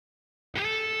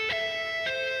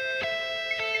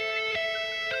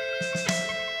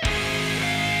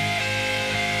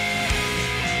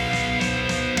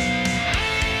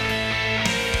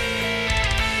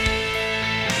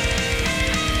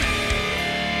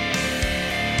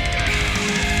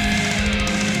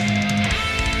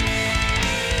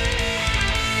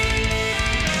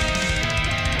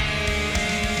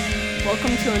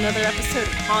to another episode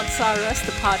of Haunt Saw Us,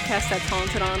 the podcast that's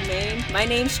haunted on Maine. My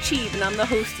name's Cheeb, and I'm the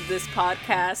host of this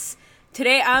podcast.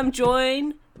 Today I'm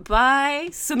joined by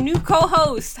some new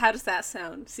co-hosts. How does that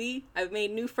sound? See? I've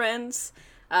made new friends.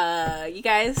 You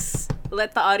guys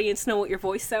let the audience know what your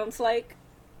voice sounds like.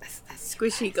 That's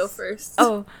Squishy, go first.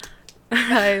 Oh,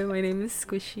 hi, my name is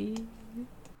Squishy.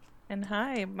 And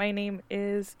hi, my name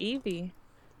is Evie.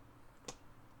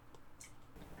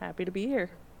 Happy to be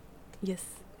here. Yes.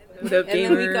 What up, gamers?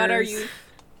 And then we got our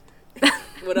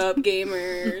what up,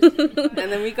 gamers?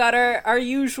 And then we got our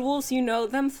usuals, you know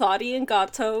them, Thoughty and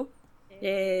Gato.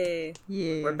 Yay.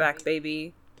 Yeah. We're back,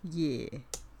 baby. Yeah.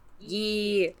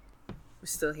 Yeah. We're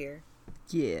still here.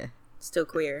 Yeah. Still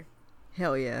queer.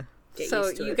 Hell yeah. Get So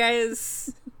used to you it.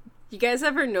 guys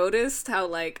ever noticed how,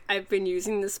 like, I've been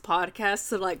using this podcast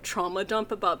to, like, trauma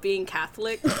dump about being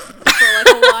Catholic for, like,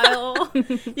 a while?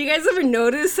 You guys ever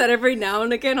notice that every now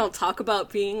and again I'll talk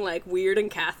about being, like, weird and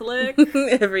Catholic?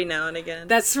 Every now and again.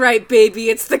 That's right, baby.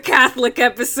 It's the Catholic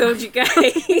episode, you guys.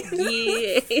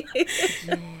 Yeah.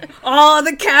 All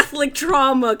the Catholic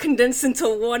trauma condensed into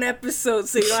one episode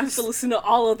so you don't have to listen to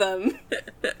all of them.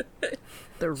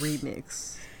 The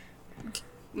remix.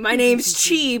 My name's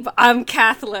Cheeb. I'm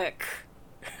Catholic.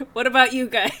 What about you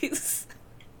guys?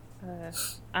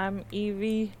 I'm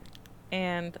Evie,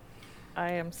 and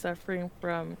I am suffering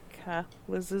from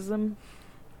Catholicism.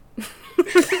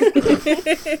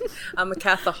 I'm a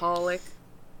Catholic.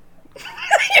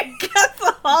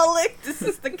 Catholic. This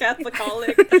is the Catholic.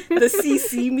 The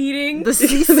CC meeting. The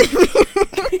CC.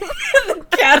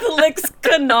 Catholics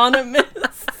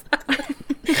Canonymous.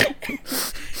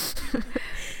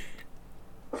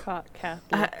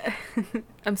 Catholic.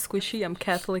 I'm Squishy, I'm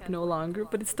Catholic no longer,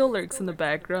 but it still lurks in the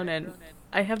background, and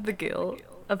I have the guilt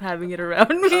of having it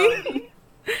around me.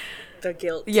 The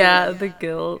guilt. Yeah, the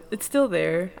guilt. It's still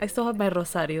there. I still have my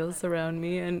rosarios around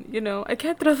me, and, you know, I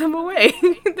can't throw them away.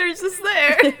 They're just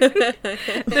there.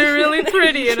 They're really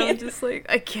pretty, and I'm just like,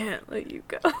 I can't let you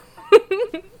go.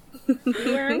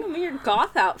 You're wearing them in your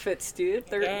goth outfits, dude.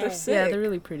 They're sick. Yeah, they're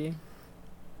really pretty.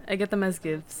 I get them as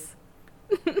gifts.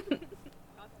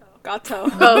 Gato.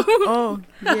 Oh,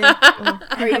 yeah. Oh.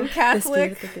 Are you The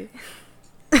Catholic? spirit of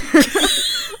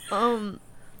the day. I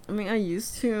mean, I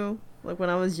used to, like, when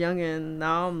I was young, and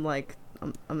now I'm like,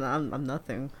 I'm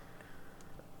nothing.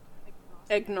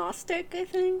 Agnostic, I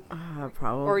think?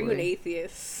 Probably. Or are you an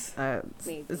atheist?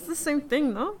 Maybe. It's the same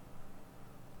thing, no?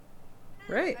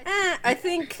 Right? I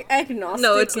think agnostic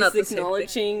No, it's not is the same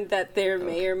acknowledging that there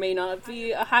may or may not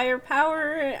be a higher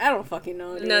power. I don't fucking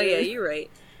know. Dude. No, yeah, you're right.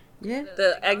 Yeah.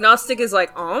 The agnostic is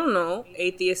like, I don't know.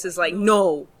 Atheist is like,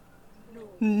 no.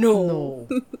 No.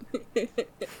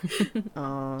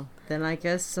 Then I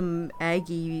guess I'm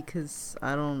Aggie, because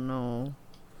I don't know.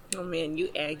 Oh man, you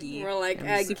Aggie. We're like I'm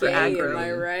Aggie, super am aggro.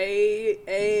 I right?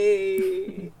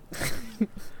 Hey.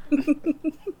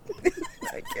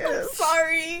 I guess.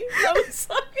 Sorry. I'm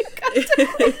sorry, Gato.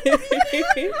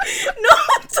 No,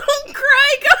 don't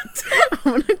cry, Gato.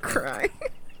 I'm gonna cry.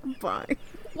 Bye.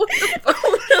 What the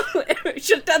fuck?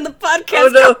 Shut down the podcast. Oh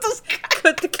no. Gato's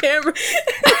Cut the camera.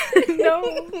 No.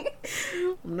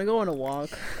 I'm gonna go on a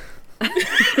walk.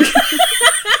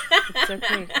 It's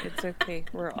okay. It's okay.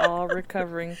 We're all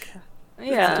recovering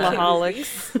Yeah.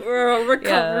 Catholics. We're all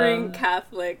recovering Yeah.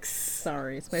 Catholics.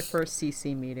 Sorry, it's my first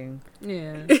CC meeting.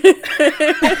 Yeah.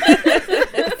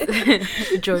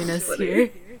 Join us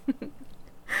here.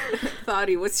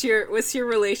 Thoughty, what's your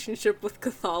relationship with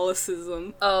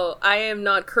Catholicism? Oh, I am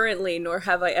not currently, nor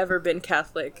have I ever been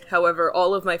Catholic. However,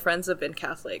 all of my friends have been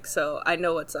Catholic, so I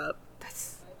know what's up.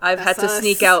 I've had That's to us.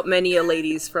 sneak out many a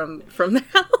ladies from the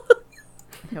house.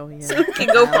 Hell yeah. So we can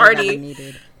go All that I party.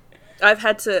 needed. I've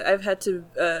had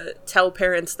to tell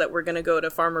parents that we're gonna go to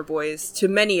Farmer Boys to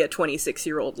many a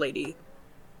 26-year-old lady.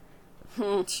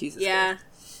 Jesus. Yeah.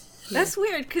 That's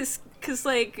weird, cause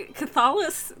like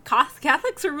Catholics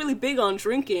are really big on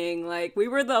drinking. Like, we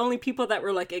were the only people that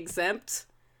were like exempt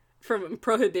from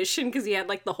prohibition because you had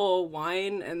like the whole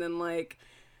wine, and then like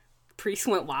priests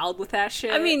went wild with that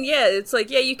shit. I mean, yeah, it's like,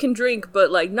 yeah, you can drink, but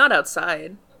like not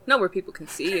outside, not where people can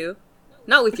see you,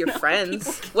 not with your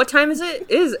friends. What time is it?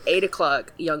 It is 8:00,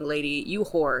 young lady. You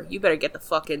whore. You better get the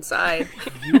fuck inside.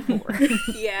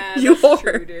 yeah, You that's whore.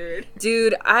 true, dude.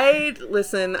 Dude, I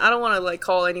don't want to like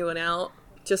call anyone out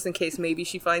just in case maybe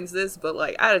she finds this, but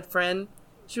like I had a friend,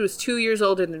 she was 2 years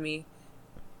older than me.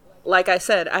 Like I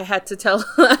said, I had to tell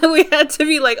we had to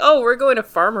be like, oh, we're going to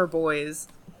Farmer Boys,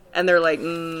 and they're like,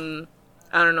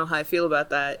 I don't know how I feel about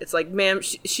that. It's like, ma'am,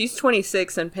 she's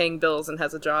 26 and paying bills and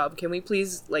has a job. Can we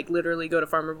please like literally go to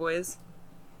Farmer Boys?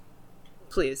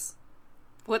 Please.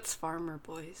 What's Farmer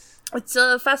Boys? It's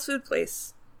a fast food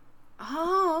place.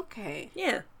 Oh, okay.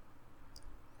 Yeah.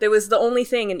 There was the only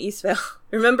thing in Eastvale.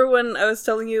 Remember when I was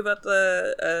telling you about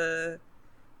the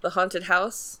haunted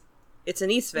house? It's in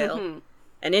Eastvale. Mm-hmm.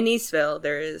 And in Eastvale,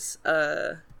 there's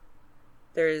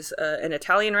an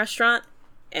Italian restaurant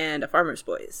and a Farmer's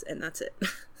Boys, and that's it.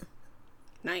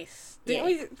 Nice. Didn't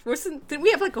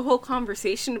we have like a whole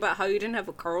conversation about how you didn't have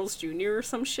a Carl's Jr. or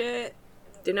some shit?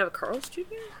 Didn't have a Carl's Jr.? You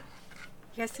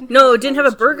guys Didn't have a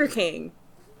Carl's Burger Jr.? King.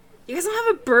 You guys don't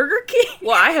have a Burger King?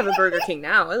 Well, I have a Burger King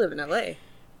now. I live in LA.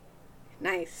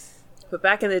 Nice. But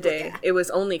back in the day, Yeah. it was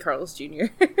only Carl's Jr.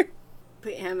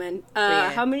 But yeah, man.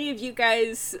 yeah. How many of you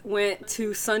guys went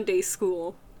to Sunday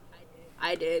school?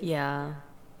 I did. Yeah.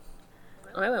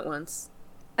 I went once.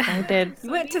 I did.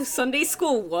 You went to Sunday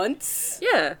school once?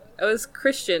 Yeah, I was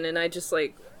Christian, and I just,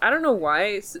 like, I don't know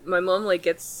why. My mom, like,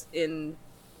 gets in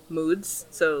moods.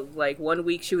 So, like, one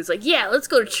week she was like, yeah, let's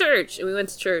go to church. And we went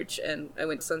to church, and I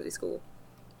went to Sunday school.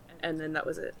 And then that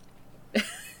was it.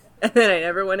 And then I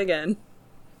never went again.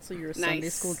 So you're a Sunday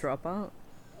Nice. school dropout?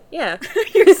 Yeah.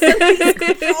 You're Sunday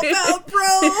school dropout,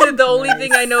 bro! The only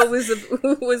thing I know was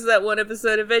that one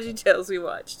episode of VeggieTales we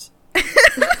watched.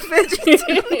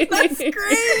 That's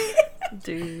great!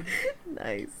 Dude.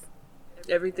 Nice.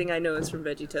 Everything I know is from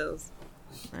VeggieTales.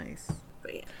 Nice.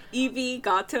 But yeah. Evie,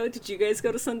 Gato, did you guys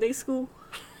go to Sunday school?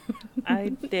 I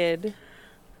did.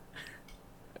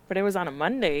 But it was on a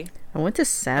Monday. I went to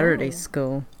Saturday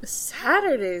school.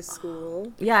 Saturday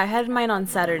school. Yeah, I had mine on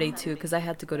Saturday too because I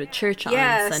had to go to church on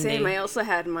Yeah, Sunday. same. I also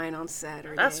had mine on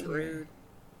Saturday. That's rude.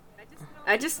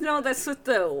 I just know that's what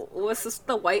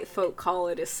the white folk call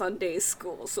it is Sunday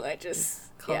school, so I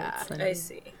just Call it yeah. Sunday. I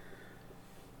see.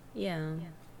 Yeah.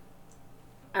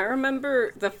 I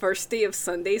remember the first day of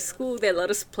Sunday school, they let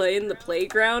us play in the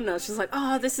playground, and I was just like,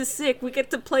 oh, this is sick, we get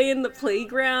to play in the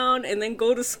playground and then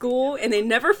go to school, and they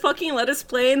never fucking let us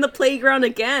play in the playground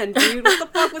again, dude. What the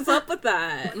fuck was up with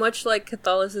that? Much like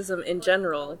Catholicism in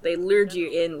general, they lured you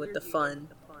in with the fun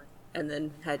and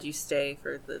then had you stay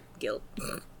for the guilt.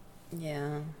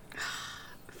 Yeah.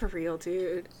 For real,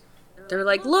 dude. They're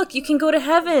like, look, you can go to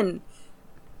heaven,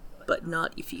 but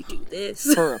not if you do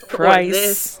this. For a Or price.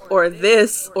 this, or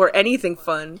this, or anything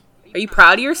fun. Are you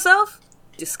proud of yourself?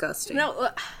 Disgusting. No,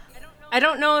 I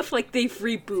don't know if, like, they've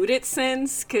rebooted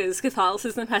since, because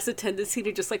Catholicism has a tendency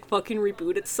to just, like, fucking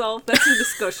reboot itself. That's a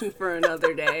discussion for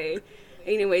another day.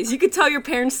 Anyways, you could tell your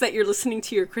parents that you're listening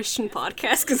to your Christian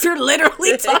podcast, because they're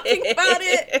literally talking about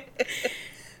it.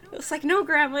 It's like, no,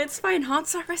 Grandma, it's fine.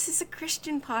 Haunts R Us is a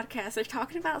Christian podcast. They're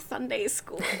talking about Sunday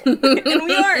school. And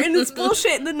we are, and it's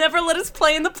bullshit, and they never let us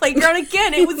play in the playground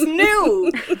again. It was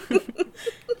new.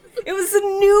 It was a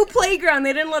new playground.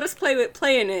 They didn't let us play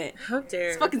in it. How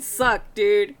dare. It fucking sucked,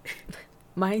 dude.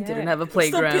 Mine didn't have a I'm still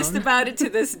playground. pissed about it to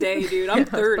this day, dude. I'm I was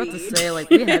 30. about to say, like,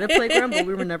 we had a playground, but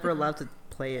we were never allowed to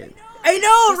play it. I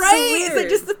know, so right? Is that weird.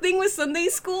 just the thing with Sunday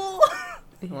school?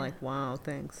 I'm like, wow,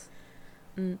 thanks.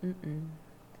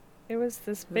 It was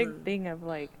this big thing of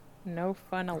like no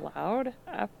fun allowed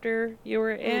after you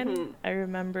were in. I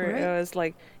remember it was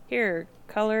like, here,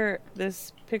 color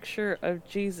this picture of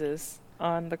Jesus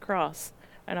on the cross.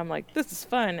 And I'm like, this is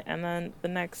fun. And then the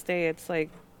next day it's like,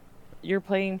 you're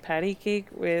playing patty cake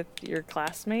with your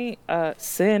classmate.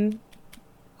 Sin.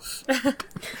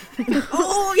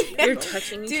 Oh, yeah. You're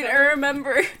touching each Dude,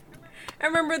 other? I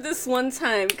remember this one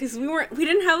time because we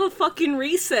didn't have a fucking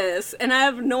recess, and I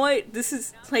have no idea. This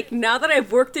is like, now that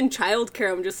I've worked in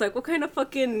childcare, I'm just like, what kind of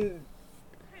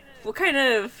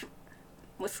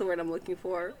what's the word I'm looking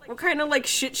for? What kind of like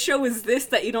shit show is this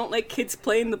that you don't let kids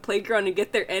play in the playground and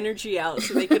get their energy out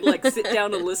so they could like sit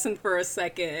down and listen for a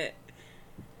second?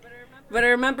 But I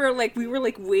remember, like, we were,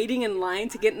 like, waiting in line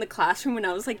to get in the classroom, and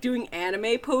I was, like, doing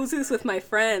anime poses with my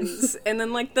friends. And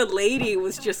then, like, the lady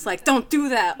was just like, don't do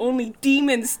that. Only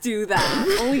demons do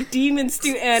that. Only demons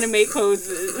do anime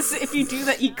poses. If you do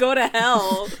that, you go to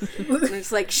hell. And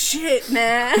it's like, shit,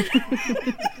 man.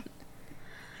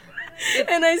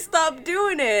 And I stopped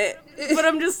doing it. But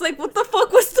I'm just like, what the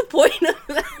fuck was the point of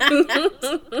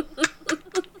that?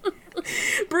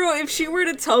 Bro, if she were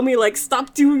to tell me, like,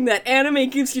 stop doing that, anime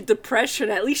gives you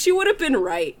depression, at least she would have been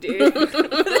right, dude. But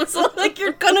it's not like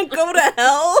you're gonna go to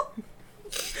hell.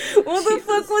 What the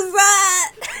fuck was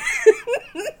that?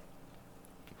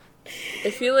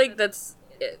 I feel like that's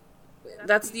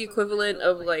the equivalent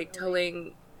of, like,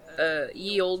 telling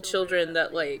ye old children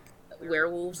that, like,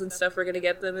 werewolves and stuff are gonna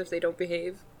get them if they don't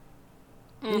behave.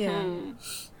 Yeah.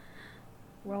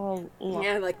 Well,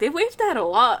 Yeah, like, they waved that a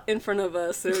lot in front of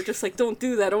us. They were just like, don't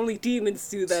do that, only demons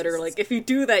do that, or, like, if you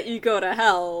do that, you go to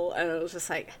hell. And I was just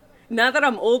like, now that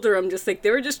I'm older, I'm just like,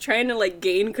 they were just trying to, like,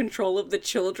 gain control of the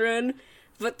children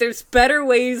But there's better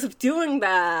ways of doing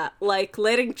that, like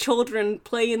letting children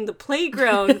play in the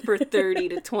playground for 30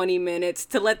 to 20 minutes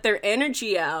to let their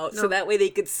energy out, so that way they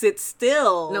could sit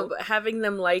still. No, but having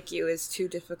them like you is too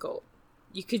difficult.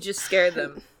 You could just scare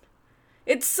them.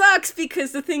 It sucks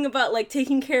because the thing about, like,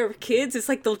 taking care of kids is,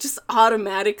 like, they'll just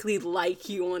automatically like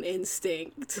you on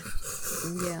instinct.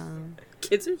 Yeah.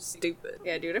 Kids are stupid.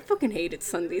 Yeah, dude, I fucking hated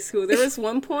Sunday school. There was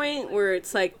one point where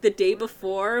it's, like, the day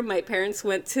before, my parents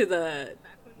went to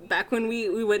back when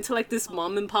we went to, like, this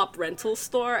mom and pop rental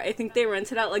store. I think they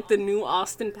rented out, like, the new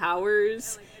Austin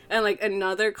Powers and, like,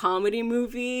 another comedy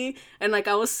movie. And, like,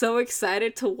 I was so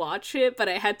excited to watch it, but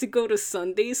I had to go to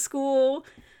Sunday school.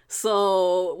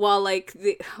 So while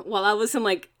I was in,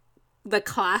 like, the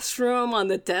classroom on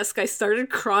the desk, I started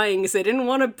crying because I didn't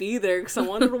want to be there because I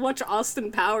wanted to watch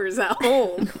Austin Powers at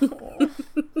home.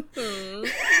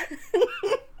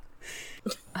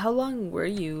 How long were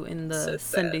you in the So sad.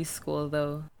 Sunday school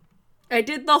though? I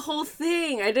did the whole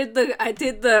thing. I did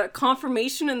the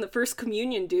confirmation and the first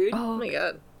communion, dude. Oh my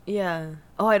god. Yeah.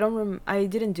 Oh, I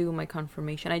didn't do my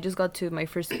confirmation. I just got to my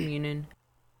first communion.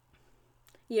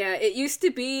 Yeah, it used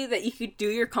to be that you could do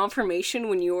your confirmation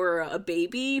when you were a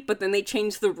baby, but then they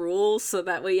changed the rules so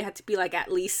that way you had to be, like,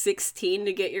 at least 16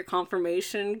 to get your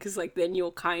confirmation, because, like, then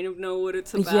you'll kind of know what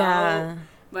it's about. Yeah.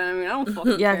 But, I mean, I don't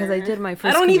fucking Yeah, care. because I did my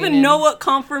first I don't even communion. know what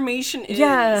confirmation is.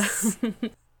 Yeah.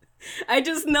 I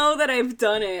just know that I've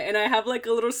done it, and I have, like,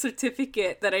 a little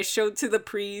certificate that I showed to the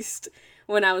priest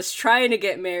when I was trying to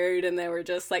get married, and they were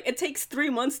just like, it takes 3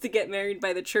 months to get married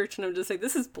by the church, and I'm just like,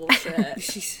 this is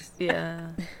bullshit.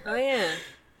 Yeah. Oh yeah.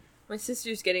 My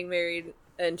sister's getting married,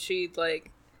 and she,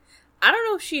 like, I don't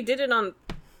know if she did it on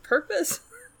purpose,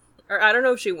 or I don't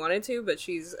know if she wanted to, but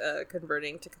she's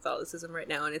converting to Catholicism right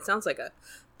now, and it sounds like a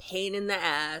pain in the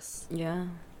ass, Yeah.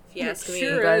 if you ask me.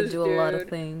 Sure You gotta is, do a lot of dude.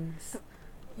 things.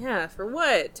 Yeah, for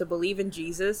what? To believe in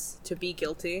Jesus? To be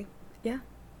guilty? Yeah.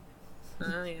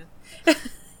 Oh yeah.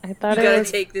 I thought You it gotta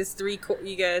was take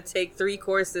you gotta take 3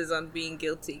 courses on being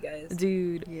guilty, guys.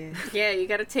 Dude. Yeah. Yeah, you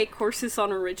gotta take courses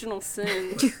on original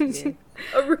sin. Yeah.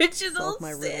 Original Solve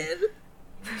my sin.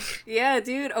 Yeah,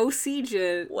 dude,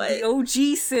 OC What? the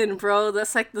OG sin, bro.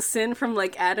 That's like the sin from,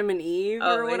 like, Adam and Eve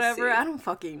Oh, or I whatever. see. I don't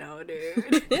fucking know,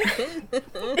 dude.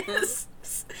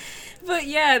 But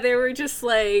yeah, they were just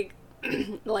like,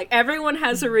 like, everyone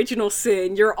has original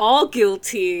sin. You're all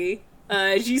guilty.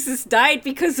 Jesus died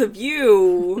because of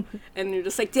you. And you're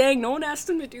just like, dang, no one asked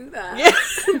him to do that. Yeah,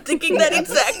 I'm thinking that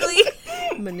exactly.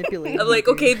 Manipulating. I'm like,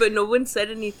 dude. okay, but no one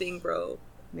said anything, bro.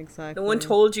 Exactly. No one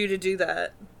told you to do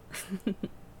that.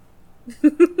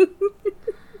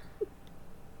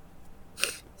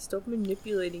 Stop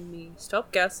manipulating me.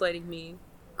 Stop gaslighting me,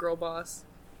 girl boss.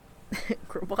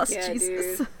 Girl boss Yeah,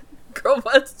 Jesus. dude. Girl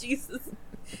boss Jesus.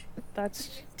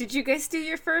 that's Did you guys do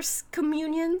your first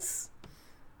communions?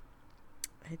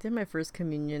 I did my first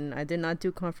communion. I did not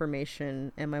do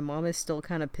confirmation, and my mom is still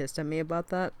kind of pissed at me about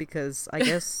that because I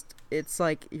guess it's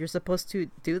like you're supposed to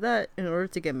do that in order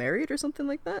to get married or something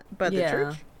like that by the Yeah.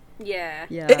 church. Yeah.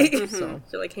 Yeah. So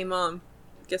You're like, hey mom,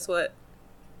 guess what?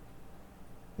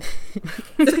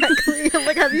 exactly. I'm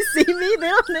like, have you seen me? They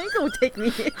ain't gonna take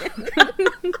me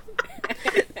in.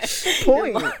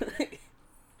 Point.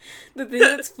 The thing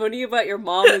that's funny about your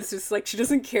mom is just, like, she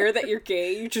doesn't care that you're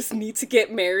gay. You just need to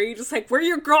get married. It's like, we're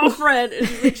your girlfriend. And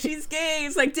she's like, she's gay.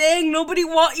 It's like, dang, nobody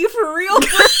want you for real.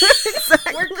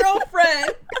 We're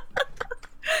girlfriend.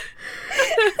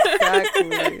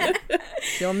 Exactly.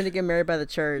 She want me to get married by the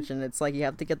church, and it's like you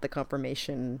have to get the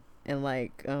confirmation, and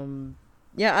like,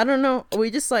 yeah, I don't know. We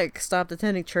just like stopped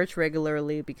attending church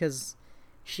regularly because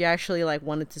she actually like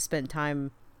wanted to spend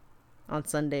time on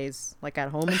Sundays, like at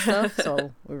home and stuff.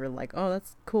 So we were like, oh,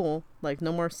 that's cool. Like,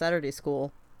 no more Saturday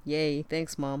school. Yay!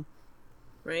 Thanks, mom.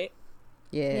 Right?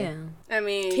 Yeah. Yeah. I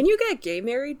mean, Can you get gay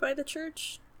married by the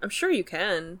church? I'm sure you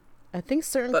can. I think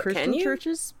certain But can Christian you?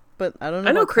 churches, but I don't know.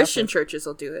 I know about Christian Catholic. churches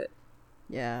will do it.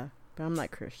 Yeah, but I'm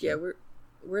not Christian. Yeah,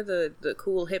 we're the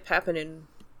cool hip happening.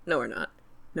 No, we're not.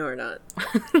 No, we're not.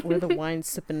 We're the wine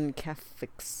sipping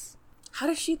Catholics. How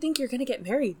does she think you're gonna get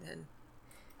married then?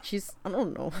 She's, I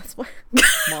don't know. That's why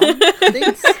mom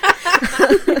thinks.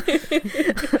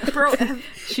 bro,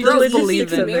 She bro, just you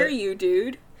believes can in marry it. you,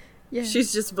 dude. Yeah,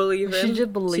 She's just believing. She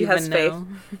just believes has in faith.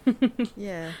 now.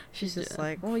 yeah. She's just just-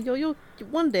 like, oh, you'll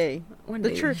one day, One the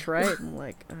day. church, right? I'm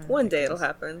like, One I day it'll guess.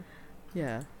 happen.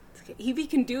 Yeah. Evie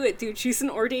can do it, dude. She's an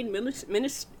ordained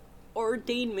minister.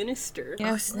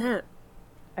 Yeah. Oh snap!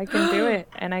 I can do it,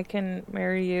 and I can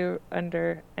marry you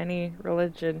under any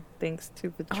religion, thanks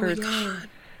to the church.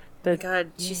 My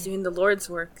God, she's doing the Lord's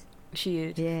work. She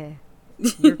is. Yeah.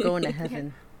 You're going to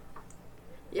heaven.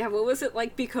 Yeah, what was it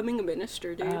like becoming a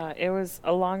minister, dude? It was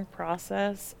a long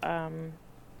process.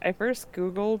 I first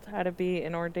Googled how to be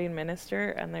an ordained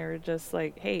minister, and they were just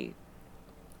like, hey,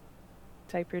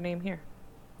 type your name here.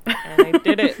 And I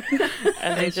did it.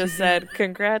 And they just said,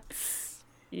 congrats,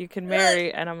 you can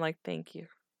marry. And I'm like, thank you.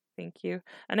 Thank you.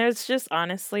 And it's just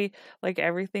honestly, like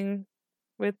everything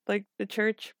with like the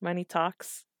church, money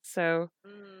talks. So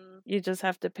you just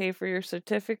have to pay for your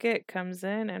certificate, comes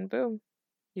in, and boom.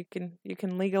 You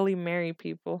can legally marry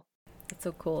people. That's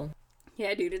so cool.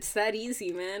 Yeah, dude, it's that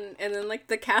easy, man. And then, like,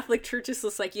 the Catholic Church is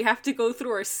just like, you have to go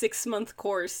through our 6-month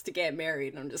course to get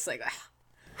married. And I'm just like,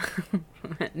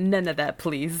 None of that,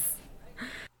 please.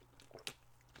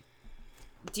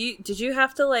 Did you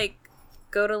have to, like,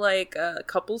 go to, like,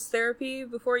 couples therapy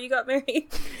before you got married?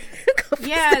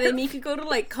 yeah, they make you go to,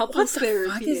 like, couples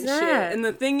therapy and that? shit. And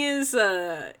the thing is,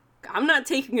 I'm not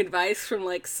taking advice from,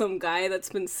 like, some guy that's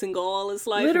been single all his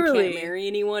life Literally. and can't marry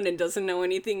anyone and doesn't know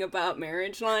anything about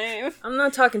marriage life. I'm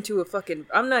not talking to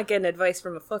I'm not getting advice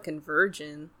from a fucking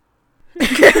virgin.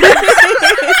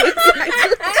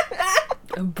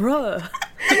 Bruh.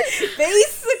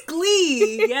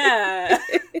 Basically, yeah.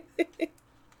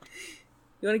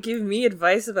 You want to give me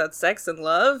advice about sex and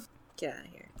love? Get out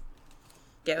of here.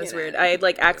 Yeah, it was weird. I had,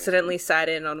 like, accidentally sat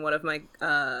in on one of my,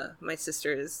 my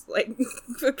sister's, like,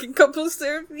 fucking couples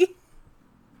therapy.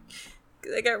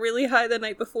 'Cause I got really high the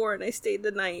night before, and I stayed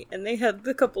the night, and they had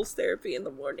the couples therapy in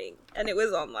the morning, and it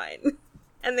was online.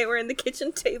 And they were in the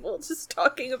kitchen table just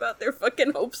talking about their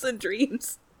fucking hopes and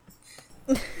dreams.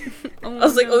 I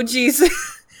was like, oh, jeez.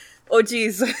 Oh,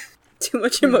 jeez. Too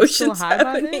much emotions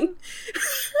happening.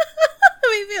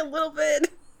 Maybe a little bit.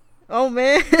 Oh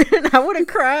man, I would have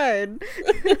cried.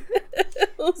 I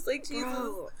was like, Jesus.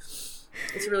 Bro.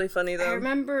 It's really funny though. I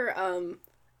remember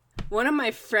one of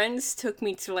my friends took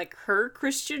me to like her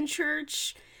Christian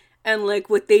church, and like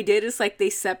what they did is like they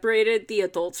separated the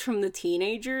adults from the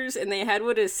teenagers, and they had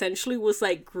what essentially was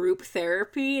like group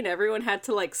therapy, and everyone had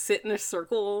to like sit in a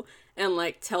circle and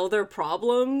like tell their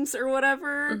problems or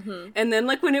whatever. Mm-hmm. And then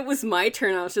like when it was my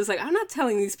turn, I was just like, I'm not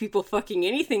telling these people fucking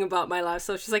anything about my life.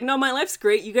 So she's like, no, my life's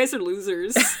great, you guys are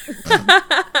losers. Roast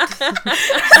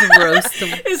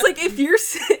them. It's like, if you're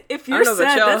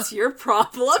sad, that's your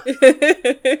problem.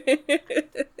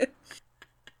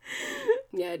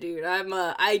 Yeah, dude,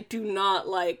 I do not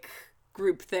like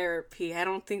group therapy. I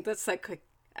don't think that's like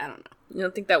I don't know. You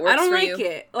don't think that works for you? I don't like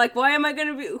it. Like, why am I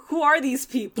gonna be... Who are these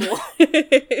people?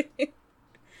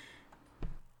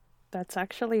 That's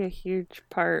actually a huge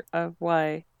part of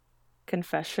why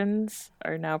confessions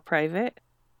are now private.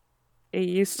 It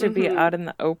used to be out in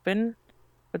the open,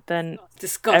 but then...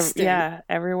 Disgusting.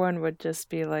 Everyone would just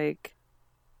be like,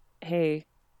 hey,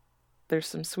 there's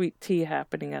some sweet tea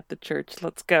happening at the church.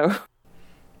 Let's go.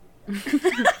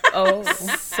 Oh.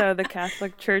 So the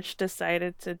Catholic Church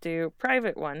decided to do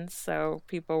private ones so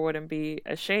people wouldn't be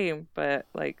ashamed, but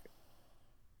like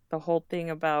the whole thing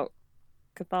about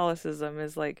Catholicism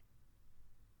is like,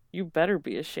 you better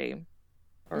be ashamed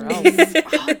or else.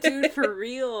 Oh, dude, for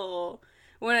real.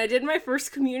 When I did my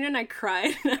first communion, I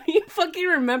cried. I don't even fucking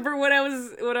remember what I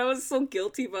was so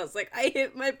guilty about. I was like, I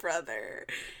hit my brother.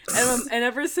 And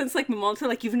ever since, like, my mom told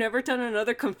like, you've never done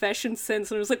another confession since.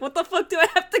 And I was like, what the fuck do I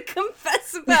have to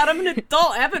confess about? I'm an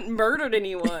adult. I haven't murdered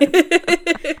anyone.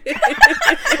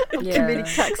 Committing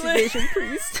tax evasion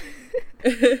priest.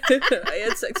 I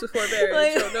had sex before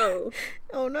marriage. Like, oh no.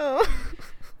 Oh no.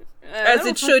 As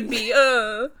it should be.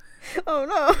 Oh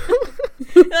no.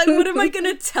 Like, what am I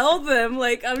gonna tell them?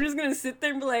 Like, I'm just gonna sit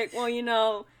there and be like, well, you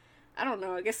know, I don't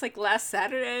know. I guess like last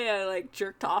Saturday I like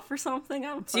jerked off or something.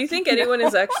 Do you think anyone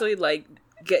is actually like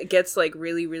gets like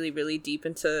really, really, really deep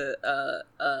into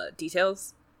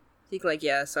details? Think like,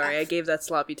 yeah, sorry, I gave that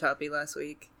sloppy toppy last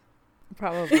week.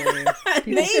 Probably.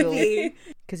 Maybe.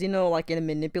 Because, you know, like, it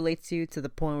manipulates you to the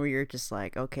point where you're just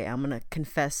like, okay, I'm gonna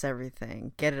confess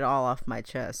everything, get it all off my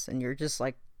chest, and you're just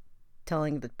like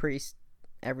telling the priest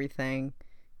everything,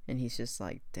 and he's just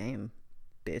like, damn,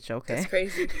 bitch, okay. That's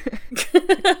crazy.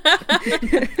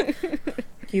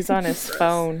 He's on his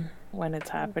phone when it's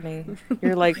happening.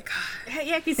 You're like,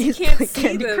 yeah, because you can't like see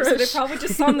Candy them, Crush. so they're probably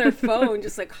just on their phone,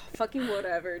 just like, oh, fucking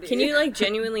whatever, dude. Can you like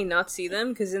genuinely not see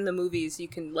them? Because in the movies you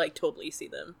can like totally see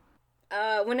them.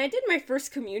 When I did my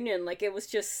first communion, like, it was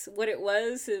just what it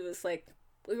was like,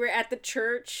 we were at the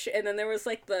church, and then there was,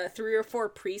 like, the 3 or 4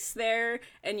 priests there,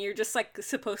 and you're just, like,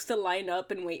 supposed to line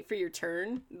up and wait for your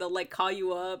turn. They'll, like, call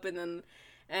you up, and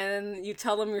you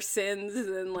tell them your sins,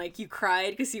 and then, like, you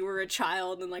cried because you were a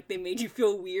child, and, like, they made you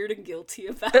feel weird and guilty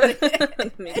about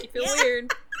it. Make you feel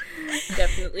weird.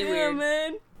 Definitely Yeah, weird.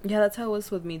 man. Yeah, that's how it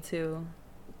was with me too.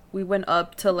 we went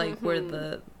up to like where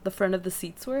the front of the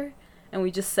seats were, and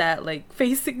we just sat like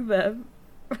facing them.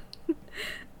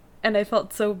 And I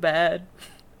felt so bad.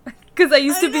 Because I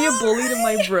used to be a bully to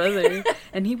my brother,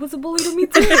 and he was a bully to me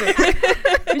too.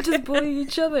 We just bully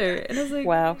each other, and I was like,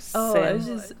 Wow, oh, sin. I was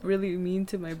just really mean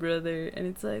to my brother, and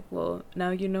it's like, well, now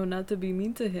you know not to be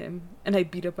mean to him. And I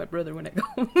beat up my brother when I go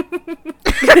home.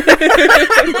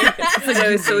 I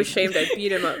was so ashamed I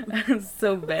beat him up.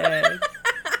 So bad.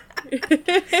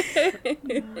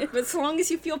 But so long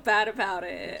as you feel bad about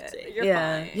it, you're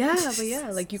Yeah, fine. yeah, but yeah,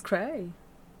 like you cry.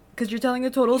 Because you're telling a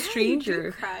total Yeah, you do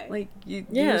stranger. cry. Like, you do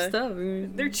Yeah. your stuff.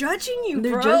 They're judging you,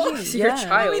 They're bro. judging, You're a yeah.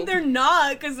 child. I mean, they're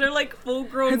not, because they're like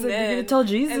full-grown It's like, men. they're gonna tell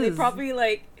Jesus. And they probably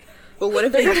like But what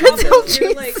if they they're do though?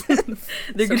 you're like They're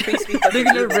Some gonna, face people they're are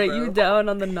gonna evil, write bro. you down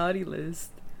on the naughty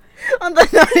list. On the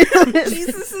naughty list.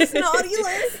 Jesus is naughty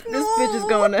list. This bitch is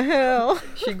going to hell.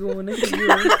 She going to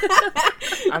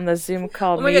hell. On the Zoom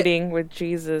call Oh my God. meeting with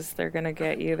Jesus, they're gonna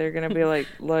get you. They're gonna be like,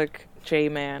 "Look,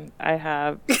 J-Man, I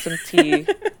have some tea.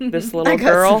 This little got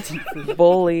girl, some tea for you."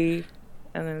 bully,"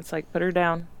 and then it's like, "Put her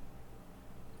down."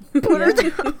 Put her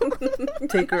down.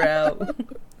 Take her out.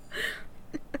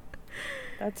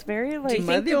 That's very like. Am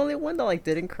I the only one that like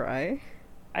didn't cry?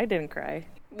 I didn't cry.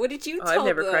 What did you Oh, tell I've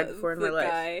never the, cried before in my the life.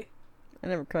 guy? I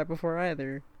never cried before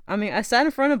either. I mean, I sat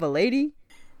in front of a lady,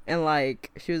 and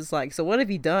like she was like, "So what have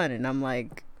you done?" And I'm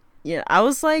like, "Yeah, I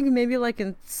was like maybe like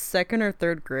in 2nd or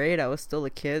 3rd grade. I was still a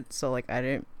kid, so like I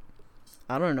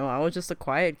don't know. I was just a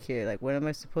quiet kid. Like, what am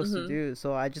I supposed to do?"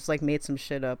 So I just like made some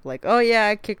shit up. Like, "Oh yeah,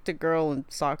 I kicked a girl in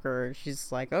soccer."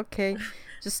 She's like, "Okay,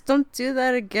 just don't do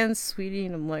that again, sweetie."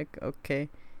 And I'm like, "Okay."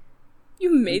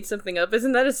 You made something up.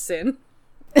 Isn't that a sin?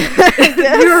 You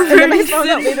were very found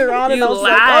out later on, and You I was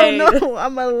lied. like, "Oh no,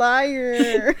 I'm a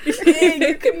liar." Dang,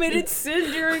 you committed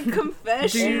sin during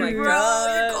confession, Oh my bro. God.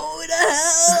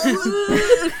 You're going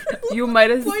to hell. You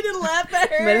might as Point and laugh at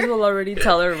might as her. well already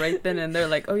tell her right then and there.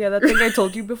 Like, oh yeah, that thing I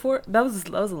told you before. That was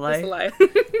a lie. That's a lie.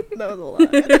 That was a lie.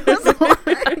 That was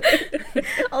a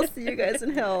lie. I'll see you guys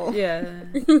in hell. Yeah.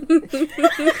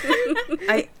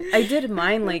 I did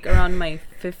mine like around my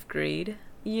 5th grade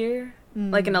year,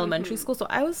 like in elementary school. So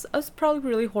I was probably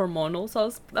really hormonal.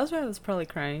 So that's why I was probably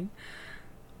crying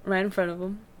right in front of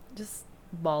him, just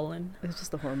bawling. It's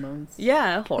just the hormones.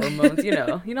 Yeah, hormones. You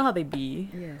know how they be.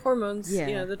 Yeah. Hormones, Yeah.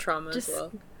 you know, the trauma Just- as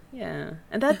well. Yeah,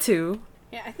 and that too.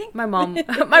 Yeah, I think My mom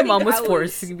I was was-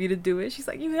 forcing me to do it. She's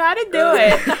like, "You gotta do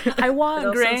it. I It want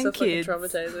all sounds so fucking grandkids."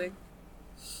 traumatizing.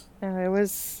 No, it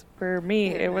was for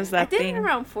me. Yeah, It was I that did thing. it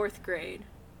around 4th grade.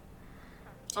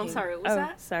 I'm sorry, what was Oh,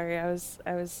 that? sorry. I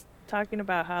was talking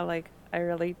about how like I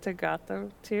relate to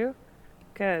Gato too,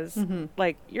 because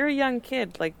like you're a young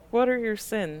kid. Like, what are your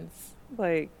sins?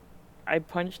 Like, I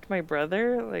punched my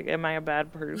brother. Like, am I a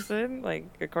bad person? Like,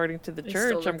 according to the You stole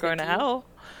church, a I'm going to cookie. hell.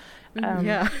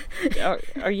 Yeah.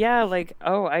 Or yeah, like,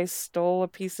 oh, I stole a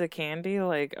piece of candy.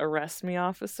 Like, arrest me,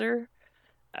 officer.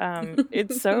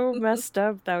 It's so messed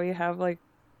up that we have like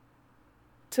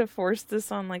to force this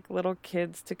on like little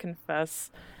kids to confess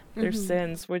their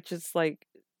sins, which is like,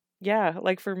 yeah,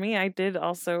 like for me, I did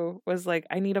also was like,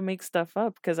 I need to make stuff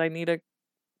up because I need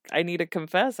to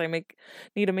confess.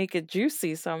 Need to make it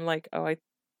juicy. So I'm like, oh, I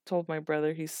told my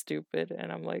brother he's stupid,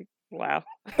 and I'm like, wow.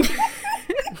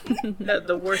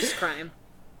 The worst crime.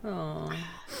 Oh,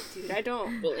 Dude, I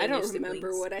don't Bullying your remember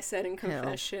siblings. what I said in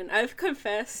confession. I've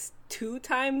confessed 2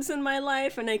 times in my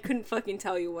life, and I couldn't fucking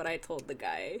tell you what I told the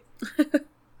guy.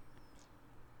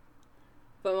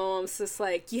 But my mom's just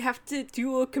like, you have to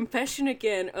do a confession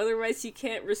again, otherwise you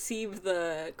can't receive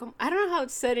the... I don't know how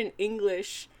it's said in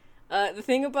English. The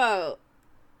thing about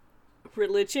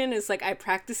religion is, like, I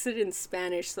practice it in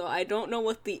Spanish, so I don't know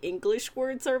what the English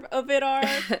words of it are,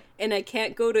 and I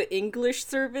can't go to English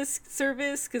service,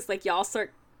 because, like, y'all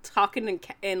start talking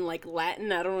in like,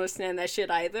 Latin. I don't understand that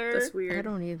shit either. That's weird. I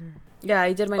don't either. yeah,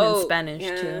 I did mine Oh, in Spanish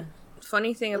yeah. too.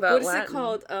 Funny thing about What is Latin. it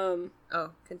called? Oh,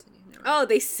 continue. Never mind. Oh,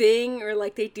 they sing, or,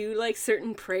 like, they do, like,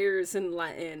 certain prayers in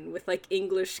Latin with, like,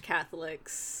 English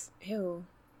Catholics. Ew.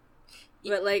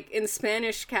 But, like, in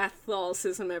Spanish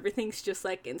Catholicism, everything's just,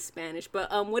 like, in Spanish. But,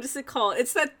 what is it called?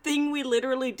 It's that thing we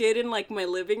literally did in, like, my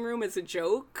living room as a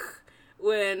joke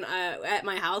when, at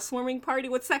my housewarming party.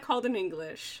 What's that called in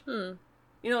English?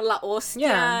 You know, la hostia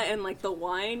Yeah. and, like, the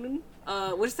wine.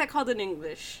 What is that called in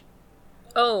English?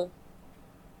 Oh.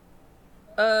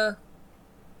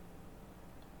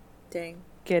 Dang.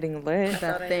 Getting lit. I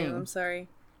thought I thing. knew. I'm sorry.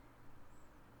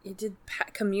 You did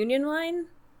communion wine?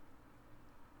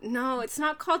 No, it's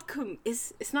not called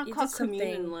it's not You called did something.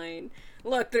 communion line.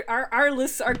 Look, our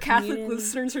Catholic Communion.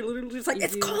 listeners are literally just like, You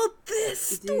it's do- called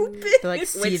this, you do- stupid. They're like Wait,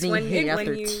 seething hate out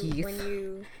their you teeth. when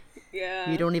you Yeah.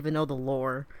 You don't even know the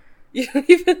lore. You don't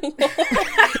even know.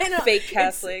 I know. Fake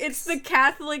Catholics. It's the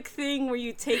Catholic thing where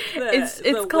you take It's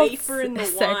the called wafer and the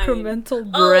wine. sacramental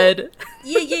bread.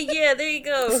 Yeah, there you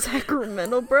go.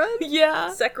 Sacramento bread?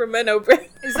 Yeah. Sacramento bread.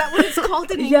 Is that what it's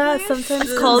called in Yeah, English? sometimes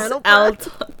Sacramento called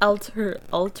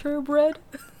altar bread,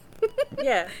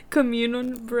 Yeah.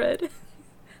 communion bread,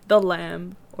 the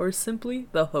lamb, or simply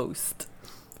the host.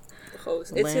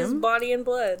 Host. It's his Lamb? body and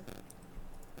blood.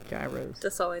 Gyros.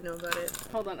 That's all I know about it.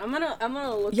 Hold on, I'm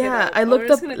gonna look. Yeah, it up. I looked I'm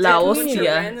just up gonna La type a bunch of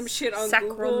Hostia. random shit on Google.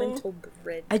 Sacramental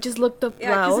bread. I just looked up Yeah,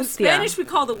 la because in hostia. Spanish we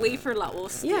call the wafer la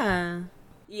hostia. Yeah.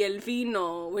 Y el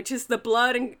vino, which is the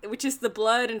blood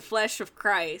and flesh of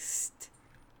Christ,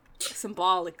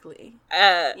 symbolically.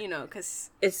 You know, because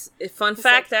It's a fun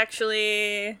fact,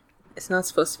 actually. It's not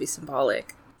supposed to be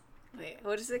symbolic. wait,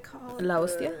 what is it called? La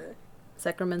hostia?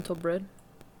 Sacramental bread.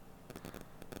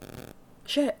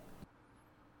 Shit.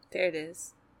 There it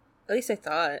is. At least I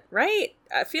thought. Right?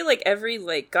 I feel like every,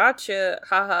 gotcha,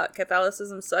 haha,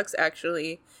 Catholicism sucks,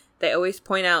 actually. They always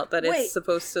point out that Wait. it's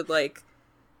supposed to,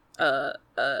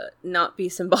 not be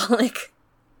symbolic.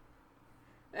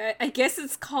 I guess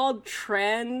it's called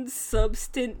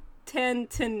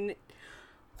transubstantiation.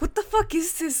 What the fuck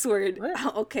is this word? What?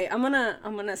 Oh, okay, I'm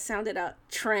gonna sound it out.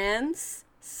 Rights.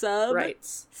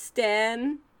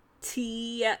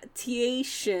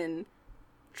 Transubstantiation.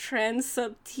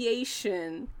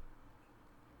 Transubstantiation.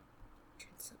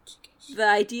 The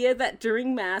idea that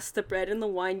during Mass, the bread and the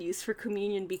wine used for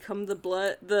communion become the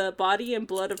body and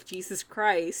blood of Jesus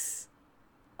Christ.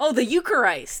 Oh, the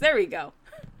Eucharist. There we go.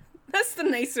 That's the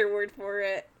nicer word for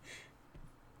it.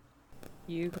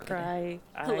 You cry,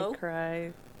 Hello? I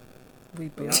cry. We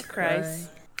both cry.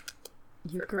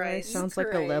 Eucharist sounds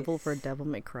like a level for Devil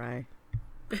May Cry.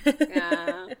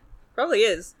 Yeah. Probably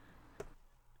is.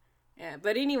 Yeah,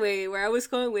 but anyway, where I was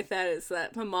going with that is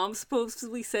that my mom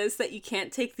supposedly says that you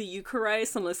can't take the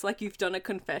Eucharist unless, you've done a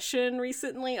confession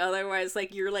recently. Otherwise,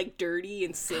 you're, dirty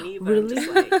and sinny. But Really?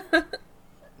 I'm just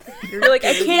You're like,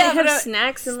 I can't but have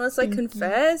snacks unless I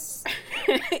confess.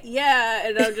 yeah,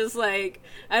 and I'm just like,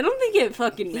 I don't think it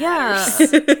fucking Yeah.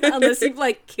 matters. Unless you've,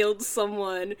 killed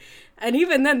someone. And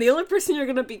even then, the only person you're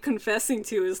gonna be confessing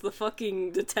to is the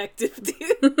fucking detective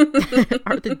dude.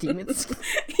 Are the demons?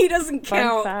 He doesn't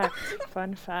count.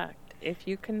 Fun fact. If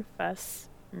you confess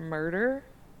murder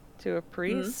to a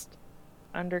priest,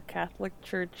 under Catholic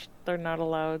Church, they're not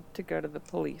allowed to go to the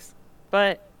police.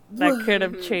 But that could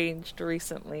have changed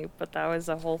recently, but that was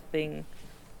a whole thing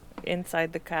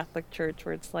inside the Catholic Church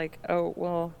where it's like, oh,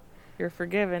 well, you're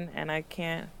forgiven, and I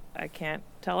can't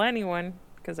tell anyone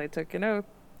because I took an oath.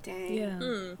 Dang.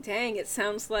 Yeah. Dang, it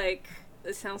sounds like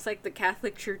the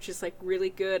Catholic Church is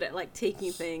really good at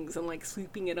taking things and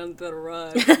sweeping it under the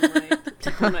rug and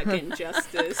people not getting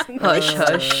justice. Hush,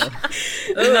 hush.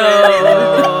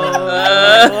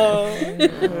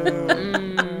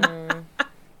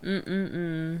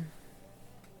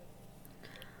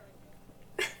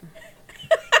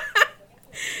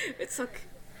 It's okay.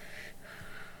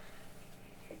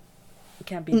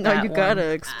 Can't be No, that you one. gotta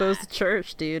expose the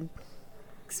church, dude.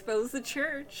 Expose the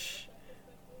church.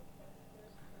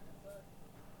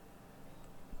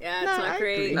 Yeah, it's No, not I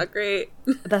great. agree. Not great.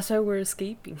 That's why we're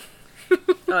escaping.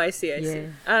 Oh, I see. Yeah.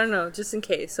 I don't know, just in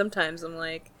case. Sometimes I'm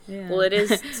like, Yeah. well, it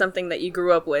is something that you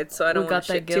grew up with, so I don't We want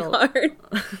got to that shit too guilt. hard.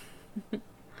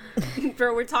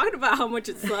 Bro, we're talking about how much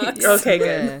it sucks. Okay,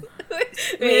 good.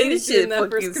 We Man, ain't this doing shit that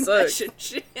first fucking confession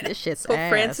shit. This shit's Pope ass.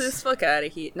 Francis, fuck out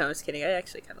of here. No, I'm just kidding. I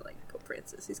actually kind of like Pope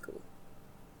Francis. He's cool.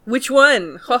 Which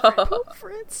one?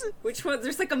 Francis. Which one?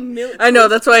 There's a million. I know,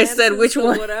 that's why I said which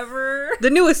one. Whatever. The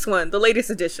newest one, the latest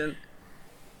edition.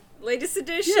 Latest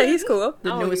edition. Yeah, he's cool. The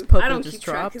I don't newest even- pope I that don't just keep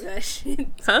track dropped. of that shit.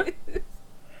 Huh?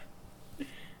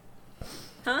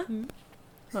 Huh?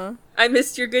 Huh? I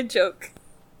missed your good joke.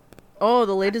 Oh,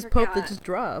 the latest pope forgot. that just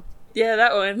dropped. Yeah,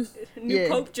 that one. New Yeah.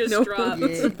 Pope just No. dropped.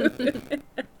 Yeah.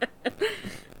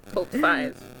 Pope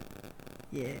 5.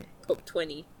 Yeah. Pope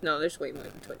 20. No, there's way more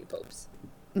than 20 popes.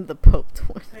 The Pope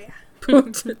 20.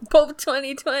 Pope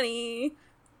 2020.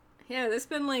 Yeah, there's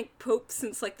been popes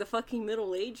since the fucking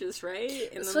Middle Ages, right?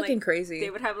 And It's then, fucking crazy. They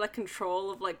would have control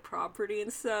of property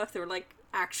and stuff. They were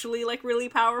actually really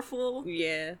powerful.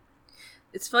 Yeah.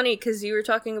 It's funny because you were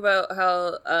talking about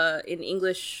how in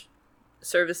English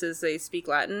services they speak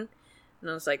Latin. And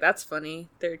I was like, that's funny.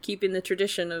 They're keeping the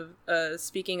tradition of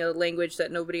speaking a language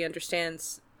that nobody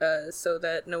understands so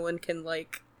that no one can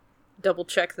double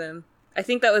check them. I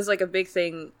think that was a big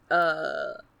thing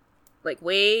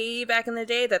way back in the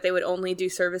day, that they would only do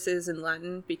services in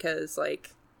Latin because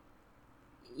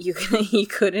you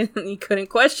couldn't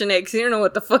question it because you don't know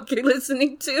what the fuck you're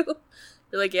listening to.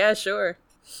 You're like, yeah, sure.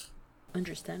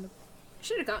 Understandable. I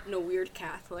should have gotten a weird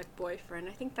Catholic boyfriend.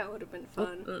 I think that would have been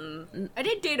fun. I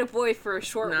did date a boy for a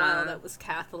short while that was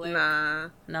Catholic. Nah,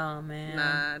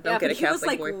 Man. don't get a Catholic he was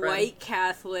like boyfriend. white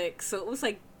Catholic, so it was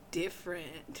like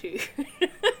different, dude.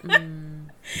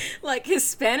 Like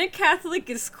Hispanic Catholic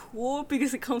is cool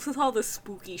because it comes with all the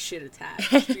spooky shit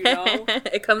attached, you know?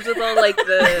 It comes with all like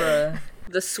the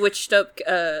switched up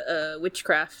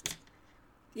witchcraft.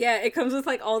 Yeah, it comes with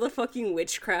like all the fucking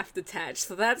witchcraft attached,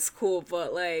 so that's cool,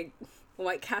 but like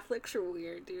white Catholics are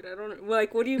weird, dude. I don't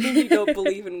like, what do you mean you don't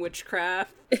believe in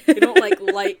witchcraft? You don't like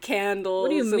light candles What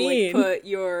do you and mean? like put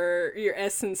your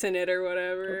essence in it or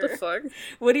whatever. What the fuck?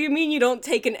 What do you mean you don't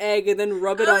take an egg and then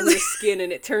rub it on your skin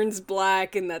and it turns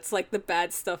black and that's like the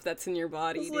bad stuff that's in your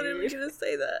body, I was dude? literally gonna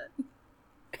say that.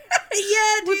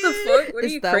 Yeah, dude. What the fuck? What are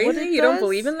Is you, that what crazy? it You don't does?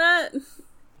 believe in that?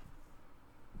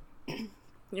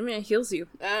 You mean it heals you?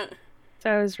 So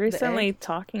I was recently egg?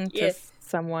 talking to Yeah.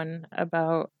 someone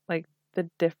about like the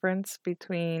difference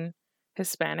between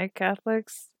Hispanic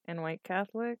Catholics and white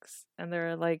Catholics, and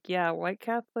they're like, yeah, white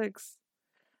Catholics,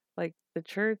 like the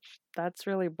church, that's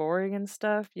really boring and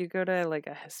stuff. You go to like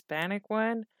a Hispanic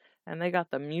one and they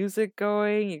got the music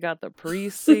going, you got the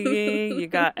priest singing, you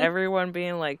got everyone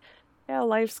being like, yeah,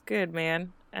 life's good,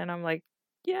 man. And I'm like,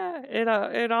 yeah,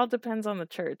 it all depends on the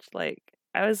church. Like,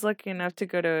 I was lucky enough to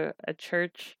go to a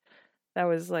church that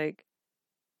was like,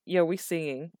 yo, we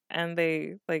singing, and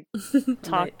they like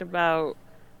talked about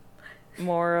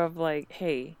more of like,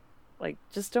 hey, like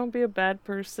just don't be a bad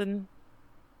person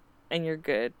and you're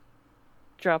good.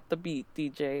 Drop the beat,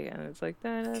 DJ. And it's like,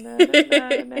 na na na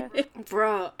na na.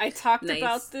 Bro, I talked Nice.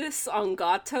 about this on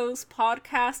Gato's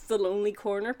podcast, The Lonely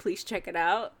Corner. Please check it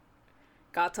out.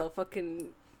 Gato, fucking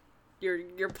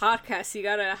your podcast. You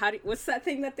gotta what's that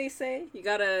thing that they say? You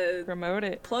gotta Promote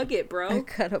it. plug it, I bro.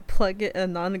 gotta plug it, a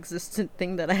non-existent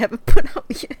thing that I haven't put out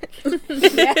yet.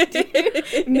 Yeah,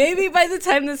 dude. Maybe by the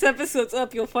time this episode's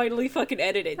up, you'll finally fucking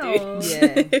edit it, dude.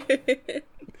 Yeah.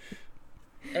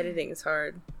 Editing is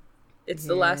hard. It's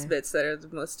the Yeah. last bits that are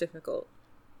the most difficult.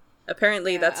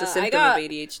 Apparently, Yeah, that's a I symptom got- of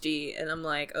ADHD, and I'm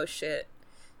like, oh shit.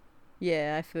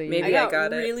 Yeah, I feel you. Maybe I I got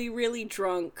got it. really, really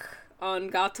drunk on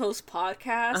Gato's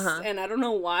podcast, Uh-huh. and I don't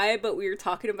know why, but we were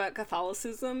talking about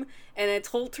Catholicism, and I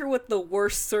told her what the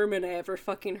worst sermon I ever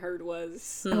fucking heard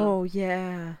was. Oh,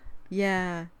 yeah.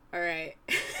 Yeah. Alright.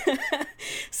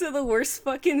 So the worst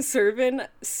fucking sermon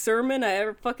I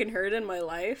ever fucking heard in my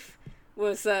life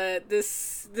was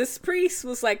this priest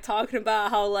was like talking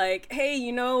about how like, hey,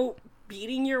 you know,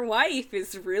 beating your wife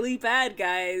is really bad,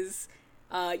 guys.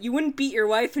 You wouldn't beat your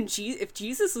wife if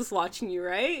Jesus was watching you,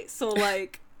 right? So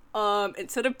like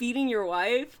instead of beating your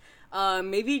wife,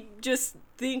 maybe just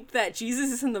think that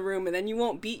Jesus is in the room and then you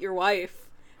won't beat your wife.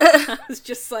 I was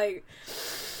just like,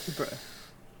 Bruh.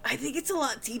 I think it's a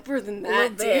lot deeper than little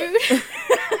that, bit. dude.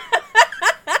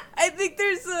 I think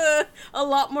there's a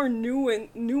lot more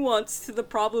nuance to the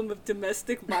problem of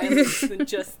domestic violence than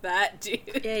just that,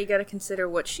 dude. Yeah, you gotta consider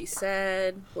what she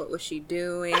said, what was she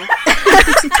doing,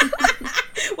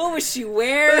 What was she what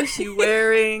wearing? was she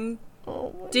wearing,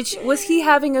 Oh, my was he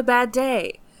having a bad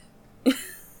day?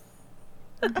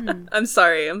 I'm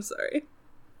sorry.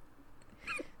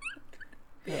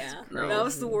 Yeah, crazy. that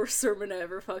was the worst sermon I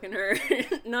ever fucking heard.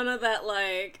 None of that,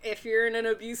 like, if you're in an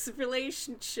abusive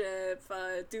relationship,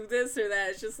 do this or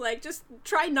that. It's just like, just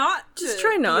try not to. Just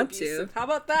try be not to. abusive. How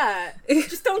about that?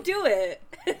 Just don't do it.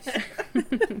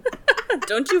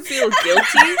 Don't you feel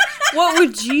guilty? What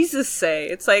would Jesus say?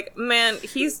 It's like, man,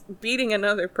 he's beating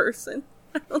another person.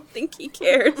 I don't think he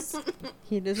cares.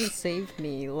 He doesn't save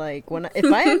me. Like,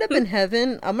 if I end up in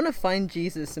heaven, I'm gonna find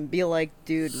Jesus and be like,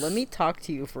 dude, let me talk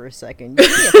to you for a second. You give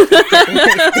me a fucking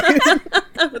break,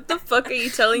 dude. What the fuck are you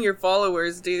telling your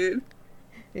followers, dude?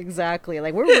 Exactly.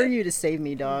 Like, where were you to save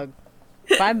me, dog?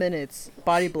 5 minutes.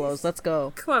 Body blows. Let's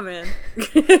go. Come on, man.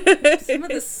 Some of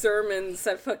the sermons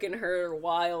I've fucking heard are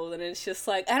wild, and it's just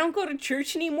like, I don't go to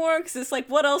church anymore, because it's like,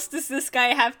 what else does this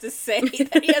guy have to say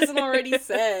that he hasn't already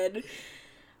said?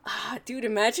 Dude,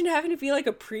 imagine having to be like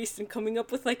a priest and coming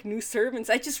up with like new sermons.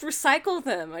 I just recycle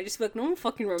them. I just be like, no one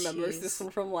fucking remembers Jeez. this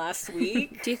one from last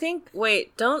week. Do you think,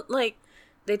 don't, like,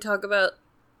 they talk about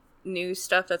new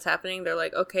stuff that's happening? They're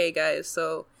like, okay, guys,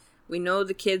 so we know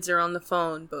the kids are on the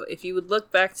phone, but if you would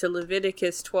look back to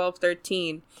Leviticus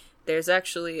 12:13, there's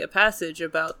actually a passage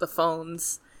about the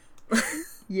phones.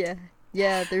 Yeah.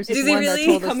 Yeah, there's Do this they one really? that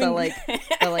told us Coming-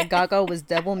 that like Gaga was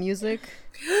devil music.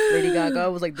 Lady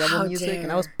Gaga was like devil How music, and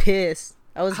dare. I was pissed.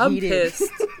 I was I'm heated. pissed.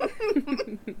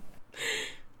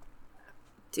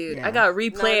 Dude, Yeah. I got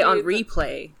replay No, on dude,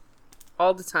 replay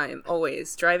all the time,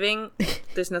 always. Driving,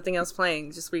 there's nothing else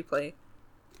playing, just replay.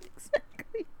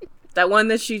 That one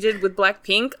that she did with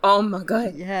Blackpink. Oh my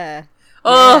god. Yeah.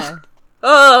 Oh. Yeah,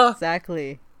 Oh.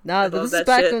 exactly. Nah, love this is that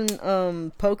back shit.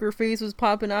 when Poker Face was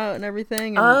popping out and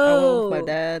everything, and I went with my Oh.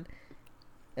 dad.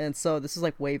 And so this is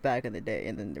like way back in the day,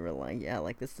 and then they were like, yeah,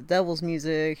 like this is the devil's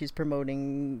music. He's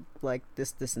promoting like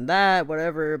this, and that,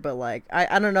 whatever. But like,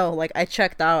 I don't know. Like, I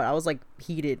checked out. I was like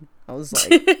heated. I was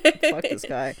like, fuck this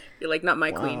guy. You're like, not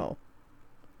my Wow. queen.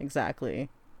 Exactly.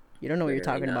 You don't know what you're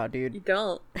Literally talking not. about, dude. You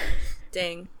don't.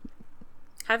 Dang.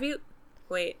 Have you?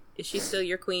 Wait, is she still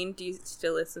your queen? Do you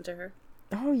still listen to her?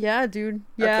 Oh yeah, dude.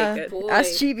 Yeah. good. Boy.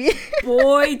 Ask Chibi.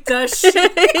 Boy, does she.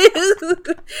 That's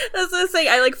what I'm saying.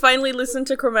 I like finally listened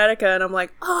to Chromatica, and I'm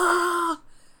like, oh,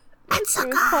 it's so It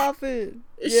was good. popping.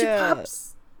 She Yeah.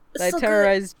 pops. It's I so good.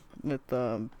 terrorized with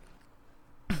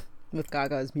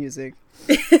Gaga's music.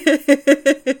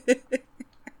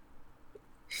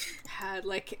 Had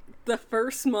like the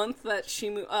first month that she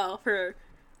moved. Oh, for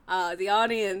the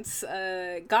audience,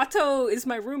 Gato is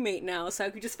my roommate now, so I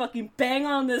could just fucking bang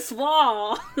on this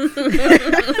wall.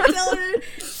 Tell her,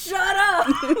 shut up.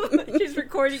 She's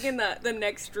recording in the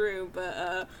next room,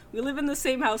 but we live in the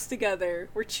same house together.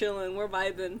 We're chilling. We're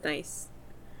vibing. Nice.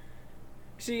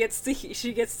 She gets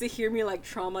to hear me like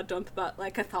trauma dump about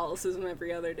like Catholicism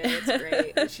every other day. It's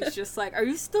great. And she's just like, "Are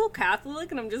you still Catholic?"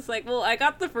 And I'm just like, "Well, I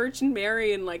got the Virgin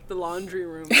Mary in like the laundry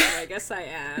room, so I guess I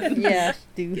am." Yeah,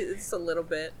 dude. It's a little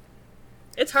bit.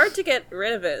 It's hard to get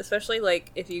rid of it, especially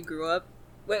like if you grew up.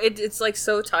 It's like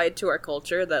so tied to our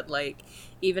culture that like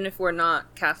even if we're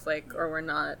not Catholic or we're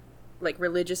not like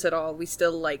religious at all, we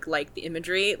still like the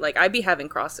imagery. Like I'd be having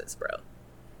crosses, bro.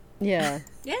 Yeah.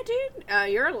 Yeah, dude,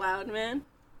 you're allowed, man.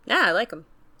 Yeah, I like them.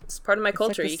 It's part of my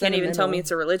culture. the You can't even tell me sentimental-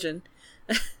 it's a religion.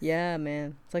 Yeah,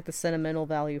 man. It's like the sentimental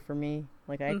value for me.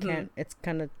 Like, I can't, it's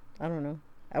kind of, I don't know.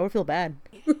 I would feel bad.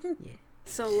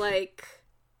 So like,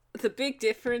 the big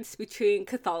difference between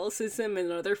Catholicism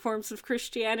and other forms of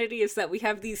Christianity is that we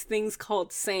have these things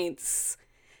called saints.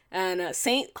 And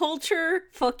saint culture,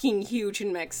 fucking huge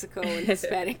in Mexico and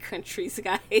Hispanic countries,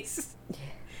 guys.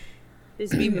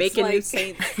 Just be making new like-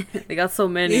 saints. They got so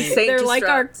many. Saint They're like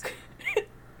our... destruct.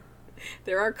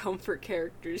 They're our comfort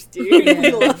characters, dude.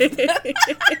 We love them.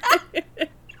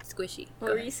 Squishy.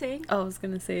 What were you saying? I was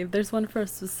gonna say, if there's one for a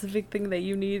specific thing that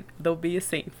you need, there'll be a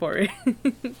saint for it.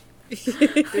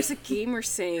 There's a gamer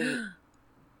saint.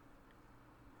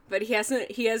 But he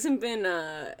hasn't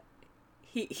been,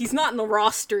 he's not in the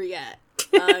roster yet.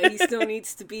 He still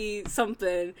needs to be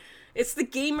something. It's the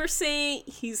gamer saint.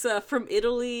 He's from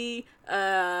Italy.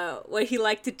 What he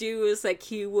liked to do is like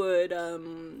he would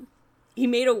he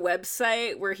made a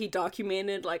website where he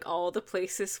documented like all the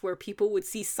places where people would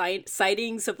see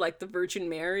sightings of like the Virgin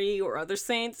Mary or other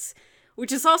saints,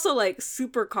 which is also like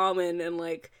super common and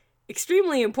like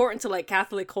extremely important to like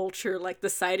Catholic culture, like the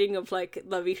sighting of like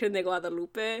La Virgen de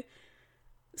Guadalupe.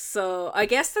 So I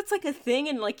guess that's like a thing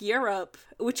in like Europe,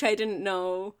 which I didn't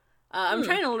know. I'm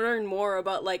trying to learn more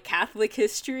about like Catholic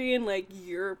history and like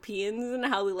Europeans and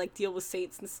how they like deal with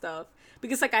saints and stuff.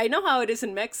 Because like I know how it is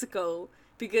in Mexico,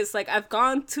 because like I've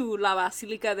gone to La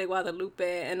Basilica de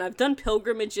Guadalupe and I've done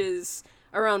pilgrimages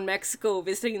around Mexico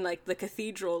visiting like the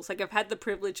cathedrals. Like I've had the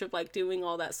privilege of like doing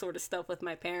all that sort of stuff with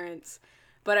my parents.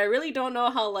 But I really don't know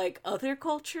how like other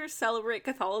cultures celebrate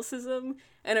Catholicism.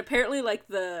 And apparently like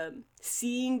the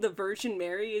seeing the Virgin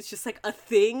Mary is just like a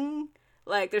thing.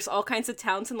 Like there's all kinds of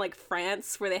towns in like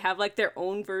France where they have like their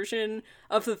own version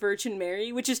of the Virgin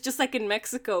Mary, which is just like in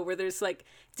Mexico where there's like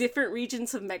different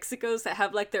regions of Mexico's that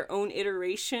have like their own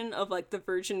iteration of like the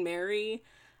Virgin Mary.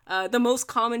 The most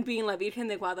common being La Virgen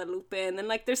de Guadalupe. And then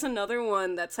like there's another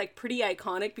one that's like pretty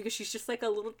iconic because she's just like a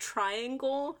little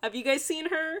triangle. Have you guys seen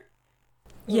her?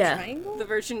 Yeah. Triangle? The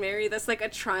Virgin Mary that's like a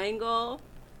triangle.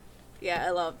 Yeah,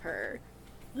 I love her.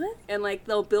 What? And like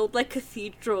they'll build like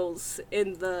cathedrals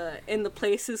in the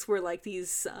places where like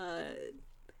these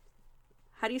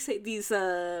how do you say these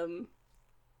oh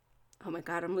my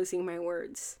god, I'm losing my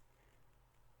words.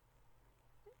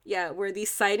 Yeah, where these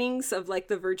sightings of like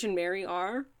the Virgin Mary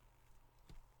are.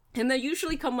 And they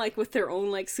usually come like with their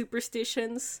own like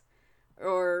superstitions,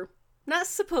 or not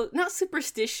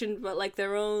superstition, but like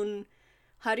their own,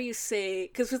 how do you say,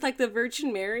 because with like the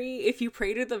Virgin Mary, if you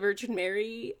pray to the Virgin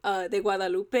Mary de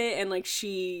Guadalupe and like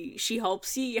she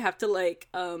helps you, you have to like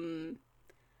not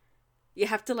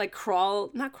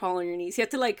crawl on your knees, you have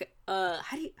to like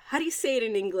how do you say it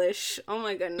in English? Oh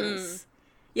my goodness.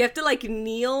 You have to like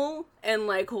kneel and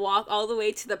like walk all the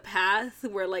way to the path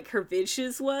where like her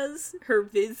visage was.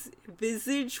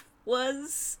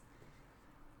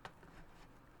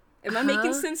 Am I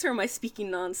making sense or am I speaking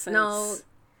nonsense? No.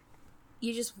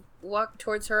 You just walk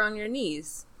towards her on your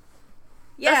knees.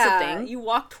 That's the thing. You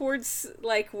walk towards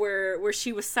like where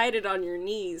she was sighted on your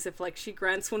knees if like she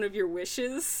grants one of your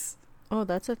wishes. Oh,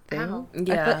 that's a thing. Ow.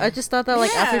 Yeah. I just thought that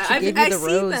like Yeah, after she I've- gave you I the see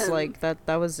rose, them. like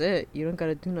that was it. You don't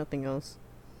gotta do nothing else.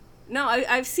 No,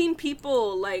 I've seen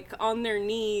people like on their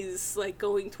knees like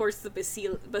going towards the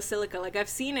basilica. Like I've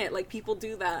seen it. Like people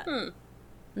do that.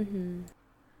 Mm-hmm.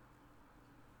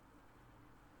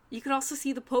 You could also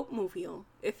see the Pope Mobile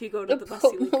if you go to the Pope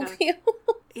basilica. Mobile.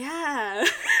 Yeah.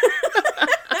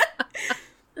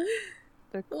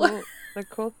 The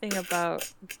cool thing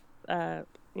about La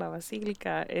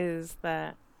Basilica is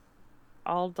that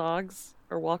all dogs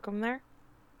are welcome there.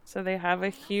 So they have a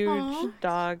huge Aw.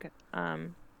 dog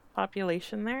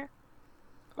population there,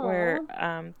 where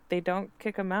they don't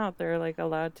kick them out. They're like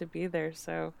allowed to be there,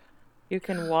 so you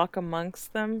can walk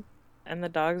amongst them, and the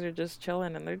dogs are just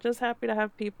chilling, and they're just happy to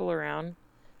have people around.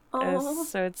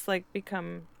 So it's like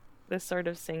become this sort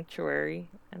of sanctuary.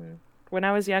 And when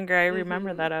I was younger, I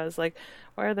remember that I was like,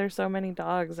 why are there so many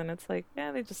dogs? And it's like,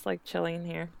 yeah, they just like chilling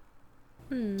here.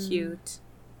 Cute.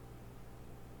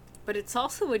 But it's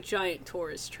also a giant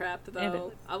tourist trap, It though.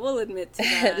 is. I will admit to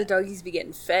that. The doggies be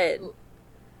getting fed.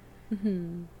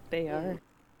 They are.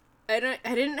 I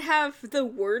didn't have the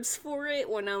words for it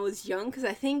when I was young, because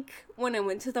I think when I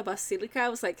went to the Basilica, I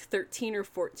was like 13 or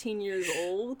 14 years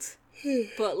old.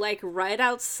 But like right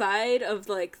outside of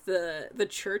like the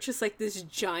church is like this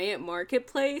giant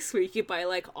marketplace where you could buy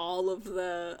like all of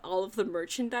the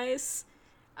merchandise,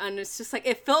 and it's just like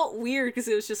it felt weird because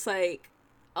it was just like,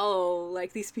 oh,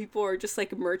 like these people are just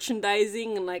like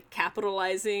merchandising and like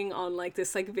capitalizing on like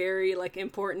this like very like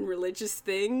important religious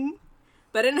thing.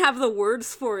 But I didn't have the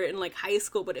words for it in like high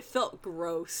school, but it felt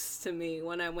gross to me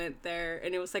when I went there,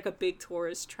 and it was like a big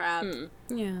tourist trap.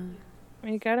 Yeah.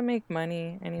 You gotta make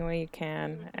money any way you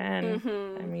can. And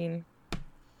I mean,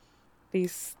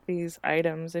 these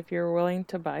items, if you're willing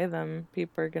to buy them,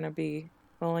 people are gonna be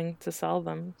willing to sell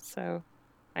them. So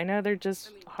I know they're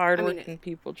just hardworking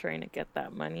people trying to get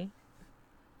that money.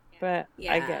 But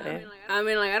I get it. I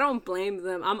mean, like I don't blame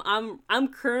them. I'm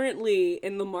currently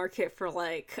in the market for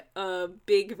like a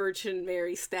big Virgin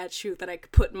Mary statue that I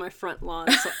could put in my front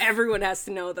lawn, so everyone has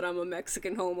to know that I'm a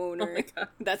Mexican homeowner.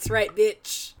 That's right,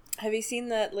 bitch. Have you seen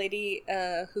that lady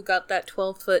who got that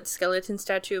 12-foot skeleton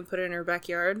statue and put it in her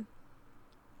backyard?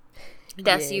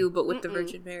 That's Yeah. you, but with the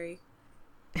Virgin Mary.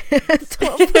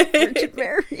 12-foot Virgin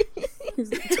Mary.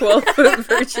 12-foot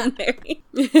Virgin Mary.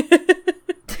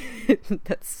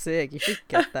 That's sick. You should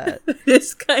get that.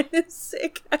 It's kind of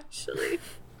sick, actually.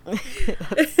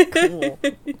 That's cool.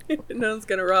 No one's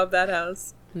gonna rob that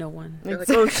house. No one. They're like,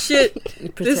 oh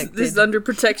shit, this is under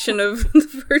protection of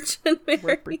the Virgin We're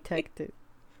Mary. protected.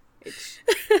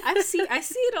 I see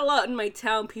it a lot in my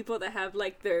town. People that have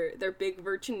like their big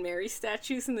Virgin Mary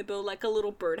statues, and they build like a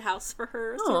little birdhouse for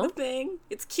her, sort of thing.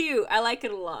 It's cute. I like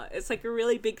it a lot. It's like a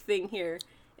really big thing here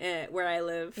where I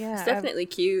live. Yeah, It's definitely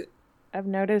cute. I've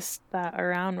noticed that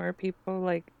around where people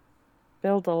like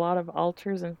build a lot of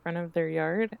altars in front of their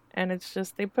yard, and it's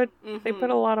just they put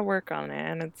a lot of work on it,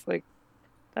 and it's like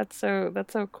that's so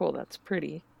cool. That's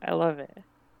pretty. I love it.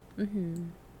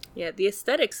 Yeah, the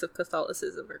aesthetics of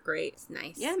Catholicism are great. It's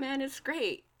nice. Yeah, man, it's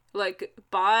great. Like,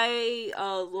 buy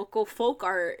local folk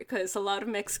art, because a lot of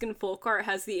Mexican folk art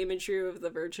has the imagery of the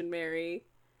Virgin Mary.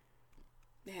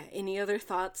 Yeah, any other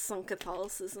thoughts on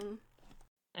Catholicism?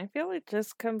 I feel it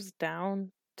just comes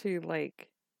down to like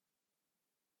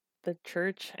the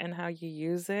church and how you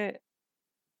use it.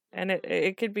 And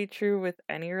it could be true with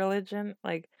any religion.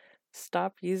 Like,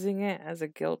 stop using it as a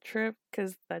guilt trip,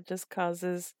 because that just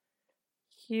causes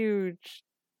huge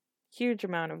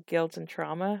amount of guilt and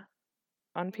trauma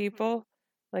on people.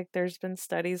 Like, there's been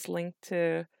studies linked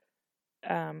to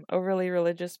overly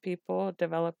religious people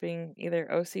developing either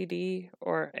OCD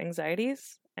or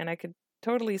anxieties, and I could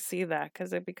totally see that,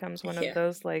 because it becomes one of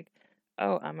those like,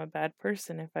 oh, I'm a bad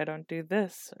person if I don't do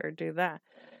this or do that.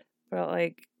 But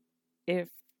like, if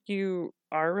you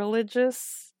are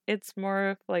religious, it's more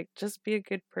of like, just be a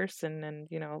good person and,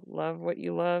 you know, love what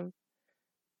you love,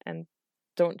 and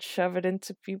don't shove it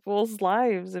into people's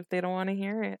lives if they don't want to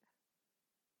hear it.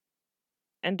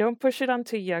 And don't push it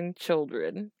onto young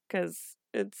children, because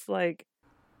it's like,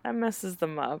 that messes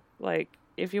them up. Like,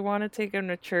 if you want to take them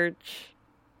to church,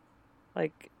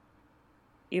 like,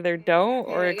 either don't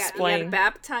or explain. You gotta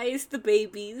baptize the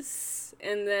babies,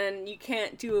 and then you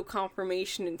can't do a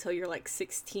confirmation until you're like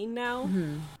 16 now.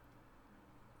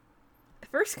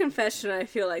 First confession, I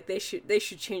feel like they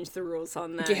should change the rules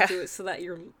on that. Yeah. Do it so that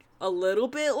you're a little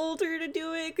bit older to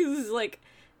do it, because like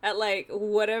at like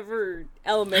whatever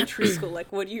elementary school,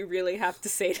 like what do you really have to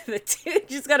say to the dude?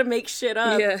 You just gotta make shit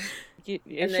up. Yeah. It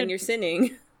And then you're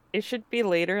sinning. It should be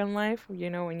later in life, you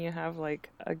know, when you have like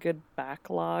a good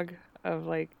backlog of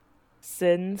like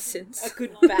sins. A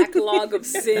good backlog of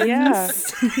sins. Yeah.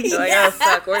 You're like, oh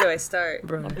fuck, where do I start?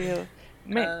 Bro.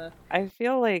 I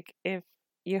feel like if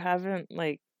you haven't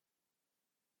like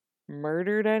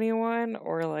murdered anyone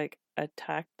or like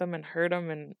attacked them and hurt them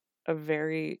in a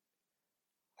very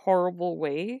horrible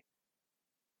way,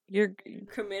 you're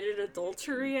Committed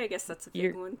adultery, I guess that's a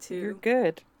big one too. You're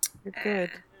good. You're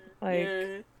good. Like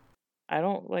Yeah. I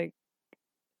don't like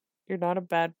you're not a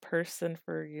bad person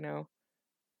for, you know,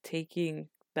 taking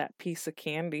that piece of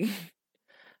candy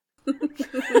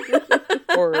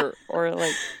or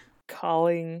like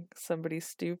calling somebody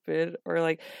stupid or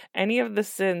like any of the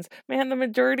sins. Man, the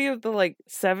majority of the like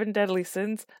 7 deadly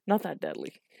sins, not that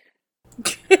deadly.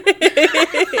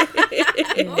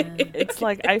 It's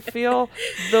like I feel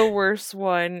the worst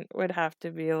one would have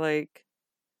to be like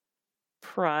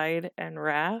pride and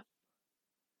wrath.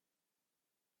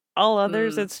 All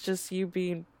others, it's just you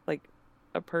being like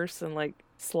a person. Like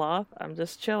sloth, I'm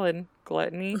just chilling.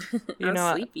 Gluttony, you I'm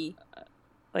know, sleepy.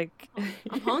 like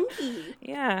I'm hungry.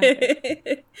 yeah,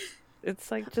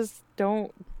 it's like just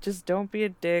don't be a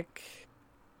dick.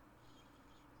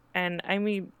 And I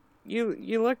mean,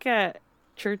 you look at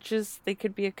churches, they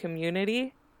could be a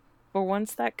community, but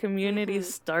once that community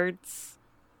starts,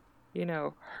 you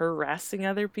know, harassing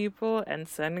other people and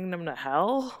sending them to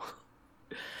hell,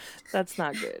 that's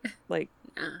not good. Like,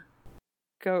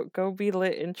 go be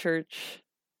lit in church,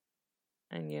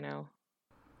 and you know,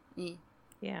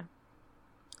 yeah.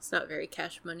 It's not very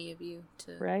cash money of you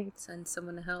to send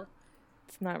someone to hell.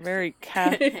 It's not very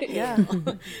yeah.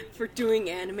 For doing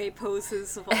anime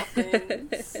poses of all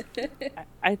things.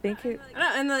 I think it.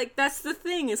 And like that's the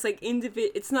thing. It's like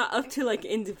it's not up to like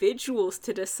individuals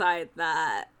to decide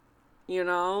that. You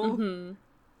know. Mm-hmm.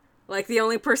 Like the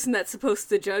only person that's supposed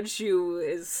to judge you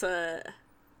is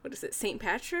what is it, Saint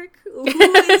Patrick? Who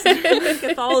is in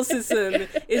Catholicism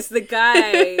is the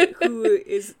guy who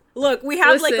is. Look, we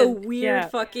have like a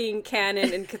weird fucking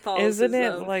canon in Catholicism. Isn't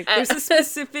it like there's a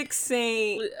specific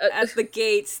saint at the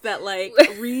gates that like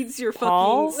reads your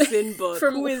Paul? fucking sin book.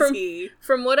 Who is he?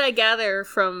 From what I gather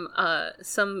from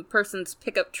some person's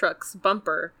pickup truck's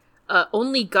bumper,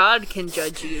 only God can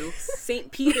judge you.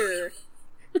 Saint Peter.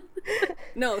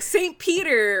 No, Saint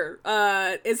Peter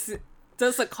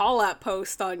does a call-out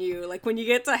post on you. Like when you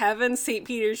get to heaven, Saint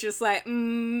Peter's just like,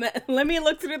 let me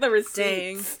look through the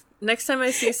receipts. Dang. Next time I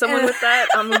see someone with that,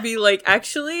 I'm gonna be like,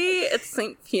 actually, it's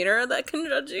Saint Peter that can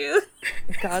judge you.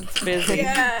 God's busy.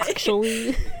 Yeah.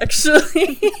 Actually.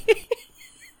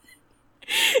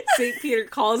 Saint Peter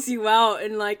calls you out,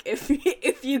 and like if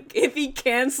he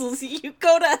cancels you, you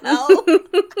go to hell.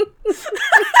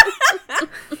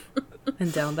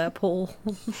 And down that pole.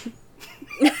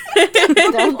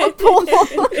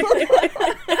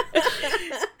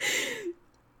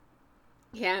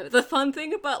 Yeah, the fun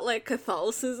thing about like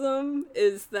Catholicism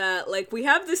is that like we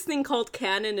have this thing called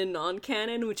canon and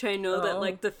non-canon, which I know that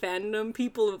like the fandom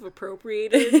people have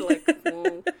appropriated. Like,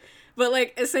 but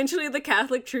like essentially the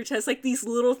Catholic Church has like these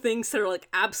little things that are like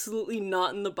absolutely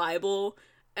not in the Bible,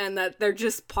 and that they're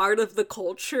just part of the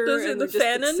culture. Those are and the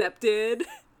they're just fanon? accepted.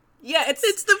 Yeah, it's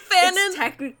the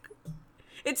fanon.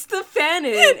 It's the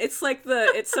fanon. It's like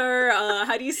it's our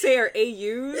how do you say our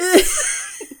AUs?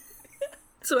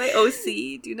 So my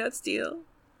OC, do not steal.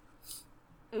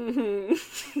 Mm-hmm.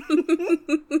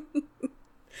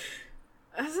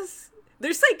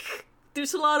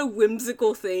 There's a lot of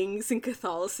whimsical things in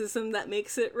Catholicism that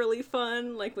makes it really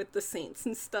fun, like with the saints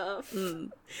and stuff.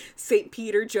 Saint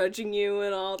Peter judging you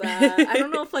and all that. I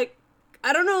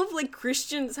don't know if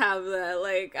Christians have that.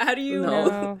 Like, how do you?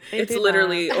 No, it's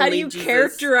literally how do you Jesus.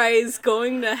 characterize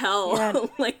going to hell? Yeah.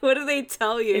 Like, what do they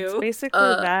tell you? It's basically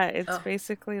that. It's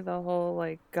basically the whole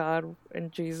like God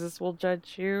and Jesus will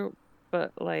judge you,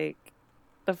 but like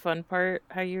the fun part,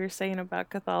 how you were saying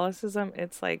about Catholicism,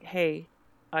 it's like, hey,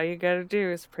 all you gotta do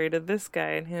is pray to this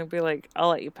guy, and he'll be like, I'll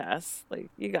let you pass. Like,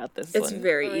 you got this. It's one.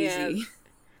 very Yeah. easy.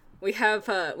 We have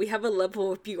a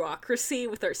level of bureaucracy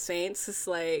with our saints. It's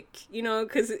like, you know,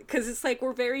 because it's like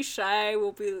we're very shy.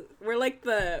 We're like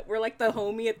the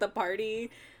homie at the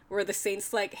party where the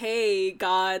saint's like, hey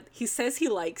God, he says he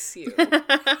likes you.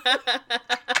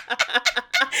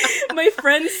 My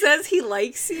friend says he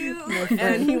likes you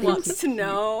and he wants to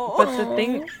know. But the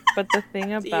thing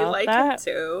Do you about like that,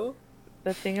 him too?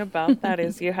 the thing about that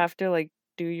is you have to like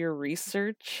do your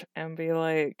research and be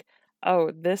like,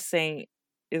 oh, this saint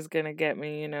is gonna get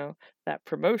me, you know, that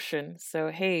promotion. So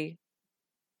hey,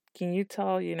 can you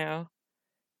tell,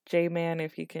 J-Man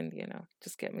if you can,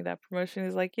 just get me that promotion?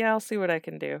 He's like, yeah, I'll see what I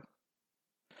can do.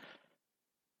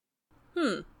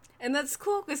 And that's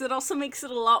cool because it also makes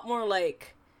it a lot more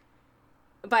like,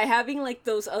 by having like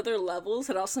those other levels,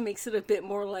 it also makes it a bit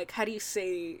more like, how do you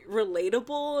say,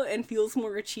 relatable and feels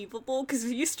more achievable. Because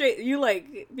if you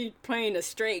like be playing a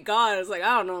straight god, it's like,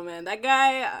 I don't know, man, that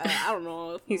guy, I don't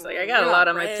know. He's like, I got a lot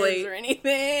on my plate or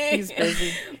anything. He's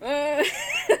busy.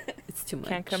 It's too much.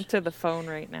 Can't come to the phone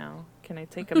right now. Can I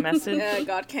take a message? Yeah,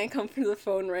 God can't come through the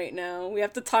phone right now. We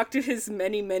have to talk to his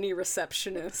many, many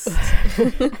receptionists.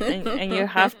 and you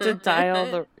have to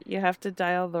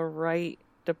dial the right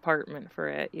department for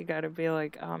it. You gotta be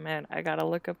like, oh man, I gotta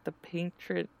look up the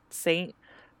patron saint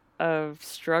of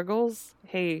struggles.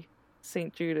 Hey,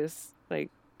 Saint Judas, like,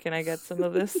 can I get some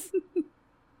of this?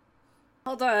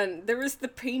 Hold on, there was the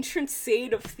patron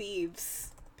saint of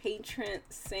thieves. Patron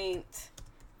saint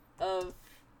of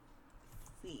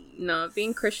thieves. No,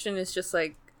 being Christian is just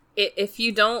like, if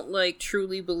you don't like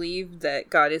truly believe that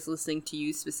God is listening to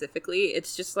you specifically,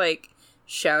 it's just like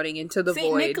shouting into the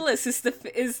Saint void. Nicholas is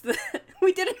the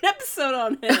we did an episode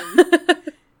on him.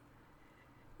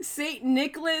 Saint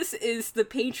Nicholas is the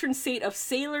patron saint of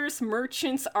sailors,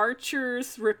 merchants,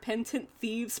 archers, repentant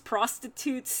thieves,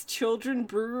 prostitutes, children,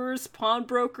 brewers,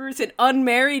 pawnbrokers, and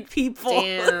unmarried people.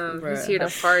 Damn, he's here to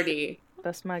party.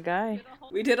 That's my guy.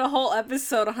 We did a whole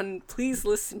episode on, please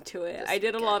listen to it. I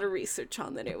did a lot of research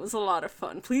on it. It was a lot of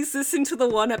fun. Please listen to the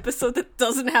one episode that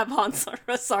doesn't have Hans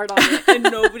Rosard on it and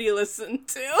nobody listened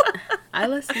to. I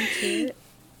listened to it.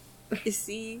 You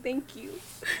see? Thank you.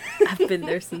 I've been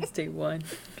there since day one.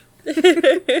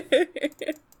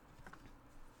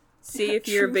 See if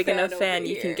you're a True big fan enough fan, over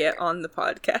you can here. get on the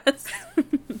podcast.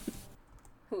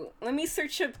 Let me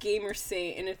search up Gamer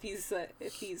Saint and if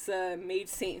he's made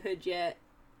sainthood yet.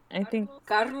 I think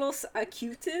Carlos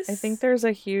Acutis. I think there's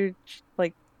a huge,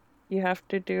 like, you have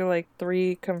to do like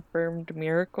 3 confirmed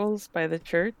miracles by the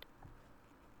church.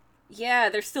 Yeah,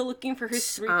 they're still looking for his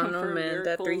 3 I confirmed don't know, man. miracles.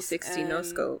 That 360 no and-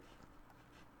 scope.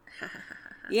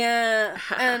 Yeah,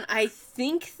 and I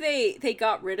think they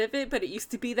got rid of it, but it used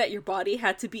to be that your body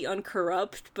had to be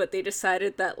uncorrupt, but they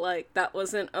decided that, like, that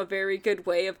wasn't a very good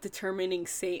way of determining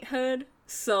sainthood.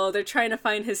 So they're trying to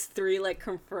find his 3, like,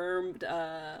 confirmed,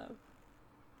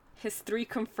 his 3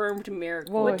 confirmed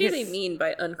miracles. Well, What do his- they mean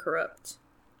by uncorrupt?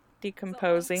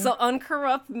 Decomposing. So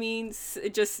uncorrupt means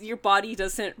just your body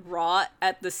doesn't rot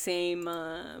at the same,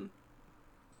 and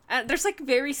there's, like,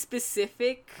 very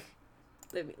specific...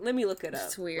 Let me look it up.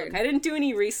 It's weird. Look, I didn't do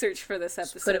any research for this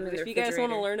put episode, 'em in but the if you guys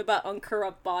want to refrigerator. learn about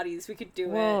uncorrupt bodies, we could do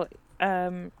Well,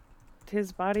 it.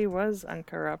 his body was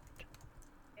uncorrupt.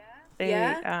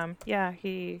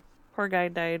 He poor guy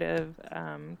died of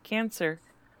cancer,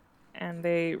 and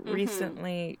they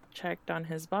recently checked on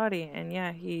his body, and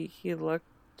he looked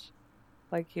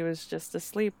like he was just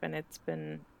asleep, and it's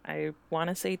been, I want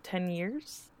to say, 10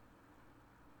 years.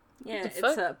 Yeah, the it's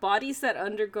fuck? bodies that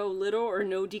undergo little or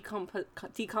no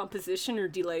decomposition or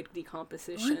delayed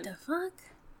decomposition. What the fuck?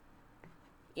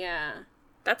 Yeah.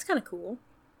 That's kind of cool.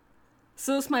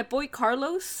 So is my boy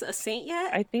Carlos a saint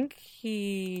yet? I think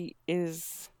he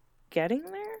is getting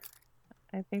there.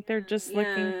 I think they're just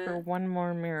looking Yeah. for one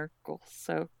more miracle,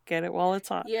 so get it while it's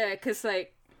hot. Yeah, because,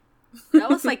 like, that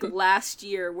was, like, last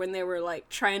year when they were, like,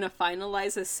 trying to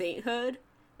finalize a sainthood.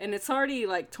 And it's already,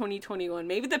 like, 2021.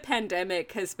 Maybe the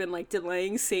pandemic has been, like,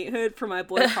 delaying sainthood for my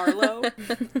boy Carlo.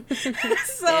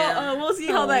 So, we'll see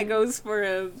how that goes for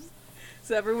him.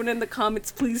 So everyone in the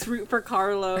comments, please root for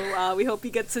Carlo. We hope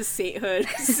he gets his sainthood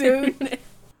soon.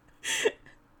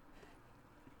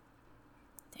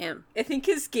 Damn. I think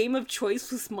his game of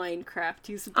choice was Minecraft.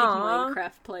 He was a big Aw.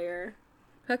 Minecraft player.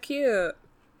 How cute.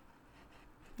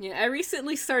 Yeah, I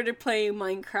recently started playing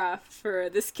Minecraft for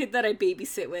this kid that I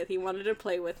babysit with. He wanted to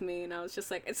play with me, and I was just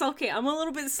like, it's okay. I'm a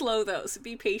little bit slow, though, so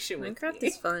be patient with Minecraft me.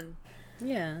 is fun.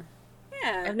 Yeah.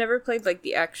 Yeah. I've never played like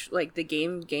the actual like the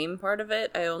game part of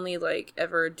it. I only like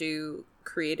ever do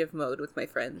creative mode with my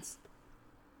friends.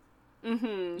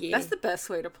 Mm-hmm. Yeah. That's the best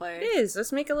way to play. It is.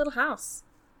 Let's make a little house.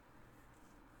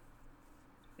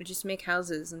 We just make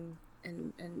houses and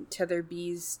tether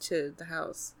bees to the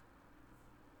house.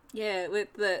 Yeah,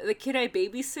 with the kid I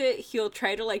babysit, he'll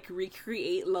try to, like,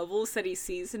 recreate levels that he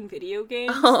sees in video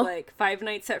games, Oh. like Five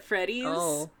Nights at Freddy's.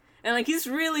 Oh. And, like, he's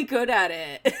really good at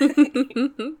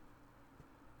it.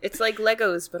 It's like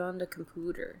Legos but on the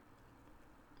computer.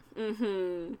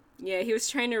 Mm-hmm. Yeah, he was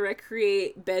trying to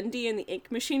recreate Bendy in the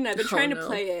Ink Machine. I've been trying to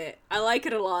play it. I like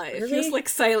it a lot. It feels like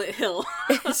Silent Hill.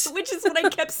 Which is what I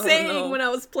kept saying when I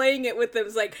was playing it with him. It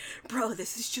was like, bro,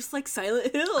 this is just like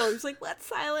Silent Hill. I was like, what's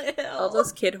Silent Hill? All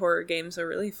those kid horror games are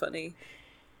really funny.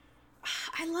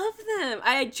 I love them.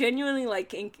 I genuinely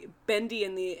like Bendy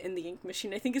in the Ink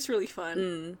Machine. I think it's really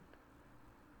fun.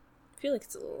 I feel like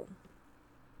it's a little...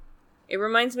 It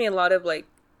reminds me a lot of, like,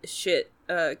 shit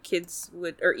kids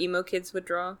would... Or emo kids would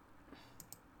draw.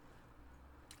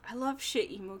 I love shit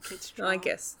emo kids draw. Oh, I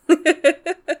guess.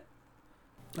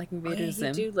 Like Invader Zim.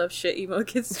 I do love shit emo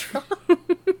kids draw.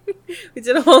 We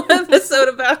did a whole episode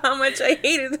about how much I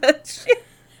hated that shit.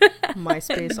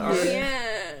 MySpace art.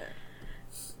 Yeah.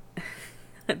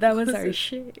 That was our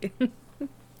shit. Yeah.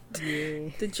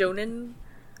 The Jonan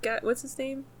guy, what's his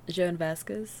name? Joan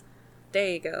Vasquez. There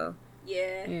you go.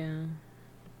 Yeah. Yeah.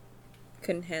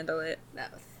 Couldn't handle it.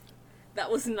 That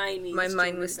was 90s. My mind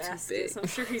Jordan was too Vasquez. big. I'm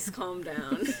sure he's calmed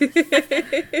down.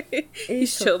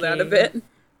 He's chilled out a bit.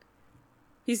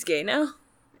 He's gay now?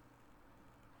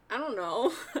 I don't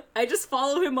know. I just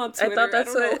follow him on Twitter. I thought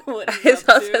that's don't know what he's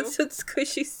up to. that's what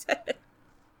Squishy said.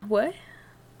 What?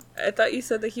 I thought you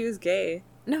said that he was gay.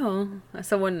 No.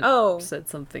 Someone said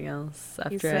something else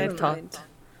after said- I talked.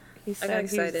 He I got said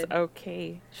he's excited.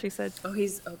 okay. She said, Oh,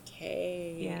 he's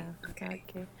okay. yeah, Okay.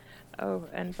 okay. Oh,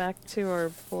 and back to our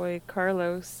boy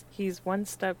Carlos. He's one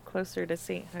step closer to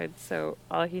sainthood, so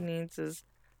all he needs is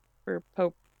for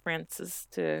Pope Francis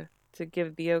to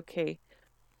give the okay.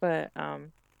 But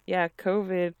yeah,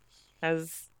 COVID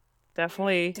has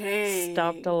definitely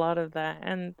stopped a lot of that,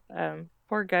 and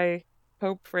poor guy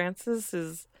Pope Francis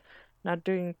is not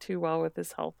doing too well with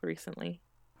his health recently.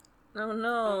 Oh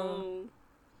no.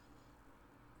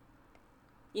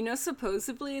 You know,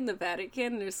 supposedly in the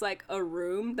Vatican, there's like a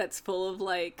room that's full of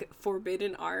like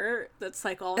forbidden art that's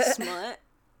like all smut.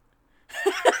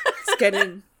 Let's get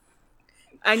in.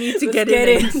 I need to Let's get get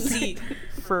in in. and see.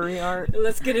 Furry art.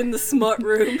 Let's get in the smut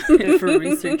room. For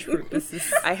research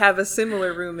purposes. I have a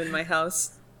similar room in my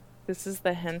house. This is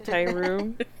the hentai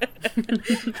room.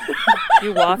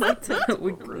 You walk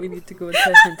we need to go into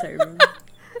the hentai room.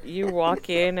 You walk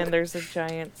in and there's a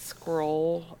giant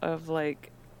scroll of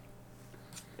like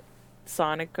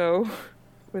Sonico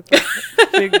with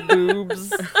like, big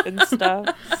boobs and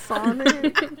stuff.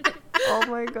 Sonic. Oh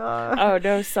my god. Oh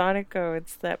no, Sonico,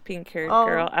 it's that pink haired Oh.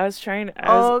 girl. I was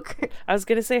Okay.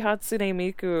 gonna say Hatsune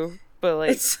Miku, but like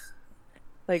It's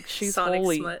she's Sonic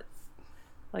holy. smut.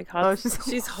 Like Oh,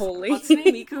 She's holy. Hatsune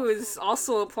Miku is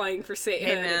also applying for sainthood,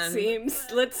 Hey, man. it seems.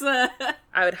 Let's I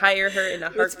would hire her in a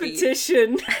let's heartbeat.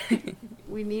 petition.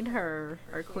 we need her,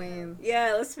 our queen.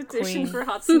 Yeah, let's petition Queen. for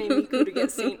Hatsune Miku to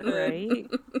get sainthood. Right?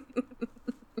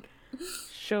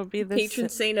 She'll be the Patron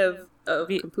saint of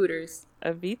V- computers.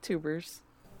 of VTubers.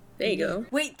 There you go.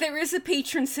 Wait, there is a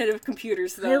patron set of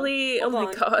computers though. Really? Hold Oh my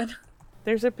on. god.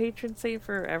 There's a patron saint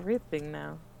for everything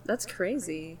now. That's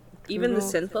crazy. Even the Google.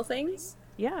 sinful things?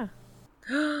 Yeah.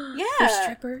 For Yeah.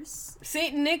 strippers?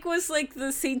 Saint Nick was like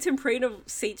the Saint and Parade of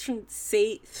Saint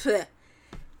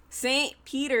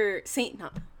Peter Saint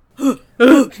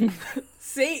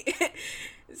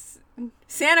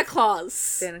Santa Claus.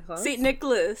 Santa Claus? Saint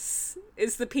Nicholas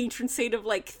is the patron saint of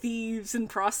like thieves and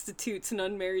prostitutes and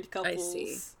unmarried couples.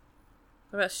 see.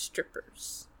 What about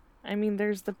strippers? I mean,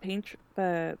 there's the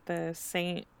the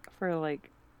saint for like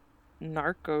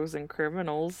narcos and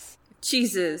criminals.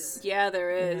 Jesus. Yeah, there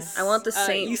is. I want the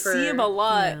saint you for... see him a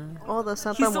lot. Oh, the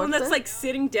Santa He's the one Muerte? that's like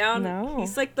sitting down. No.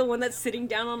 He's like the one that's sitting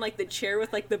down on like the chair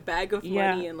with like the bag of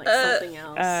Yeah. money and like something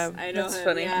else. I know that's him.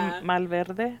 funny. Yeah.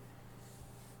 Malverde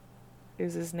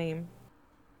is his name.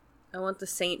 I want the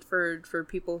saint for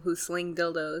people who sling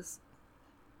dildos.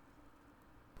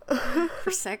 For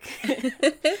a sec.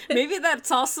 Maybe that's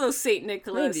also Saint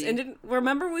Nicholas. Maybe. And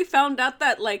remember we found out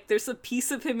that like there's a piece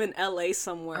of him in LA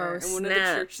somewhere Oh, in one of the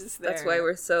snap. churches there. That's why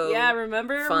we're so... Yeah,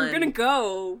 remember? fun. We're gonna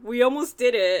go. We almost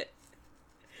did it.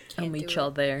 And we do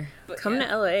chill there. But Come yeah.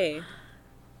 to LA.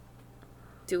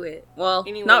 Do it. Well,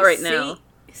 Anyway, not right now.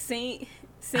 Saint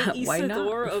Why not?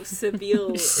 Isidore of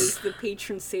Seville is the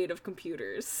patron saint of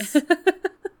computers.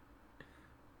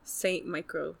 Saint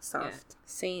Microsoft. Yeah.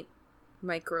 Saint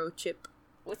Microchip.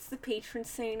 What's the patron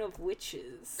saint of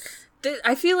witches?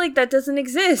 I feel like that doesn't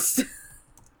exist.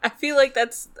 I feel like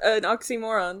that's an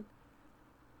oxymoron.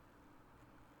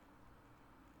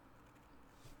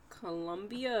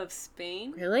 Columbia of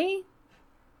Spain? Really?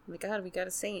 Oh my god, we got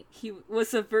a saint. He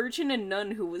was a virgin and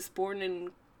nun who was born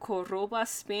in Córdoba,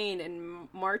 Spain, and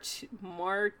I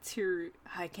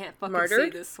can't fucking say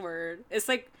Martyred? this word. It's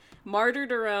like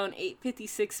martyred around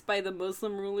 856 by the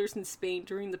Muslim rulers in Spain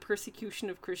during the persecution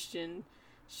of Christian.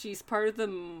 She's part of the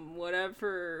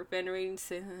whatever venerating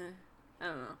saint. I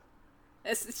don't know.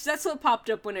 That's what popped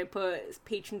up when I put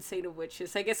patron saint of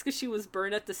witches. I guess because she was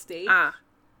burned at the stake. Ah.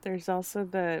 There's also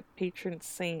the patron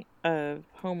saint of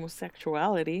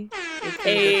homosexuality.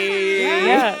 Hey.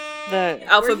 Yeah, the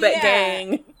Alphabet he at?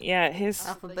 Gang. yeah his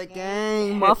Alphabet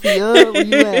Gang, Mafia, where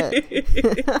you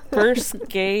at? first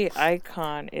gay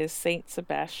icon is Saint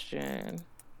Sebastian.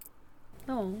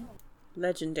 Oh.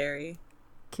 Legendary.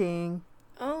 King,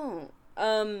 Oh.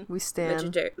 we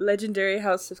stand. Legendary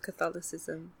House of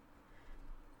Catholicism.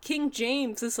 King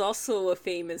James is also a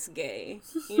famous gay.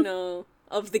 You know,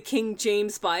 of the King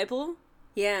James Bible.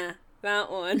 Yeah,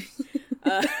 that one.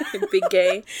 Big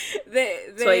gay.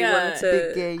 That's why he wanted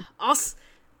to Big gay. Also,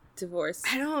 divorce.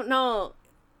 I don't know.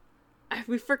 I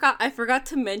forgot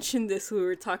to mention this when we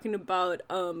were talking about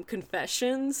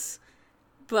confessions.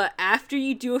 But after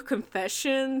you do a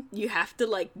confession, you have to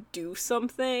like do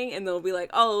something, and they'll be like,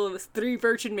 "Oh, it was 3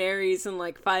 Virgin Marys and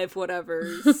like 5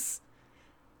 whatevers."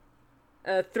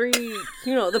 3,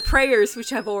 the prayers,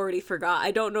 which I've already forgot.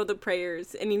 I don't know the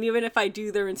prayers. I mean, even if I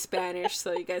do, they're in Spanish,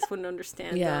 so you guys wouldn't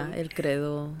understand Yeah, them. el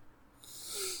credo.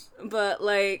 But,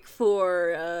 like,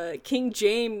 for King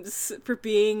James, for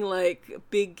being, like,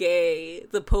 big gay,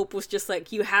 the Pope was just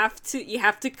like, you have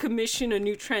to commission a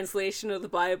new translation of the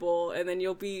Bible, and then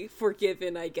you'll be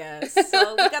forgiven, I guess.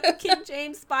 So, we got the King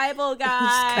James Bible, Just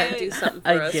kind guys! of do something for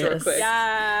I us real guess. quick.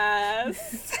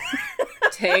 Yes!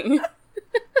 Dang.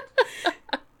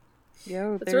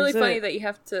 Yo, It's really funny that you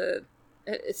have to.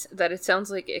 It sounds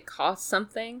like it costs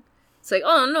something. It's like,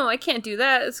 oh no, I can't do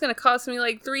that. It's gonna cost me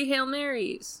like 3 Hail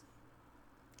Marys.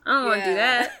 I don't want to do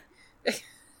Yeah. that.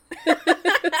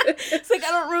 It's like, I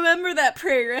don't remember that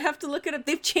prayer. I have to look it up.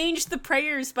 They've changed the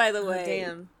prayers, by the Oh, way.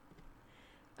 damn.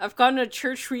 I've gone to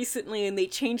church recently, and they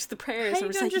changed the prayers. How I you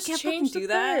was gonna like, you just can't fucking change do the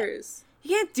that. prayers?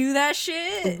 You can't do that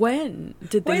shit. When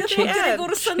did Why they the fuck change? did I go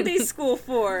to Sunday school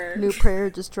for? New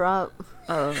prayer just dropped.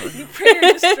 New prayer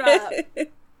just dropped.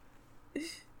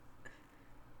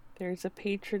 there's a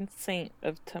patron saint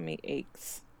of tummy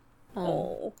aches.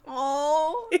 Oh.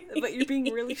 Oh, but you're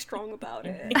being really strong about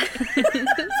it.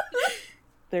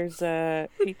 There's a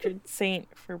patron saint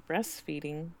for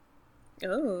breastfeeding.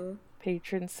 Oh.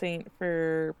 Patron saint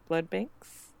for blood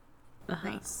banks.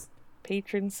 Nice.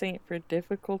 Patron saint for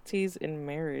difficulties in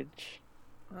marriage.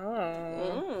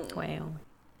 Oh. Mm. Wow.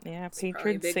 Yeah, It's probably a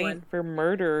patron big saint one. for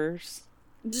murderers.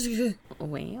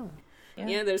 Wow.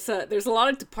 Yeah, there's a lot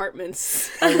of departments.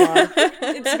 A lot.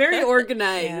 It's very Yeah,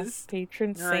 organized.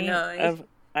 patron I saint know. of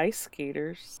ice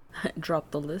skaters.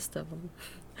 Drop the list of them.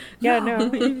 Yeah, no.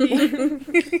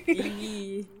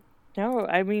 No,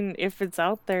 I mean, if it's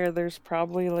out there, there's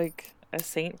probably like a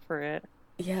saint for it.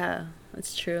 Yeah,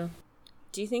 that's true.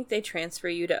 Do you think they transfer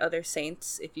you to other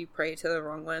saints if you pray to the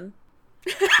wrong one?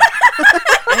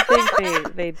 I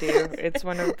think they do. It's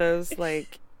one of those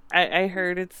like I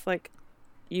heard it's like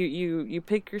you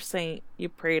pick your saint, you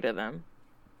pray to them,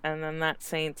 and then that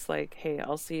saint's like, hey,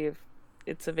 I'll see if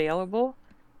it's available.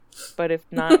 But if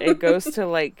not, it goes to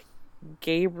like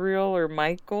Gabriel or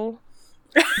Michael.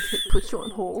 Put you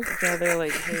on hold. So they're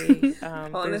like, hey,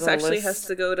 Well, and there's this a actually list. has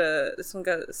to go to. This one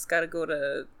it's got to go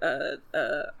to.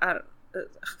 I don't.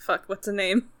 Fuck, what's the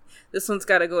name? This one's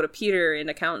got to go to Peter in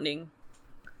accounting.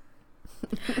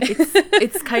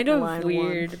 It's kind of Line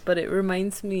weird, one. but it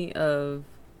reminds me of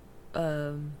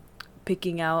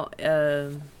picking out.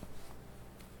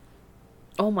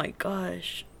 Oh my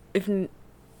gosh! If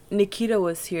Nikita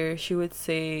was here, she would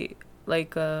say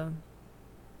like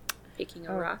Picking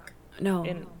a Oh. rock. no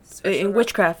In- Special in rock.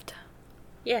 witchcraft.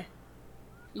 Yeah.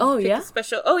 Oh, pick yeah? a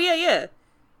special. Oh yeah, yeah.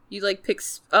 You like pick.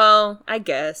 Oh, I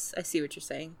guess I see what you're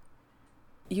saying.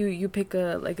 You pick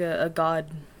a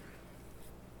god,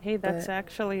 Hey, that's but-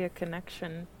 actually a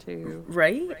connection to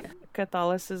right?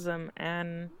 Catholicism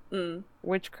and Mm.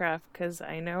 witchcraft, because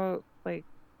I know like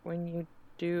when you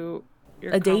do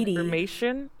your A deity.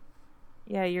 confirmation,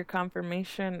 your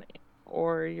confirmation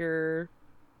or your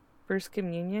first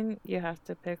communion, you have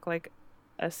to pick like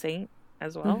a saint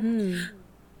as well. Mhm.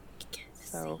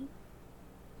 So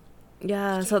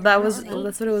Yeah, so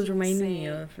that's what it was reminding me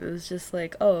of. It was just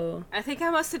like, oh, I think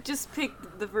I must have just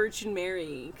picked the Virgin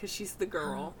Mary because she's the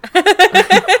girl.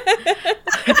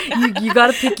 you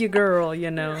gotta pick your girl, you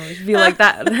know. Be like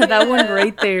that one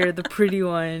right there, the pretty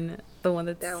one, the one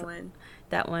that's That one.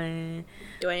 that one.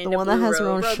 Dwayne The one that has her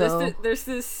own Bro, show. there's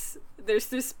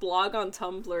this blog on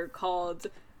Tumblr called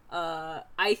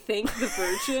I thank the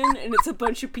Virgin, and it's a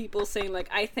bunch of people saying, like,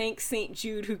 I thank St.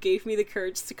 Jude who gave me the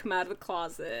courage to come out of the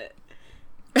closet.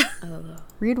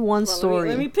 Read one story.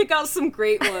 Let me pick out some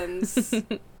great ones.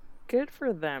 Good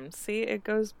for them. See, it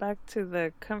goes back to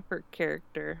the comfort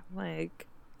character. Like,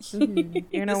 you know,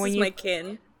 This when is you my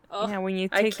kin. yeah, when you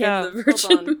I take kin out the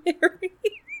Virgin Mary.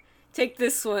 Take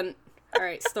this one.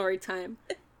 Alright, story time.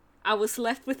 I was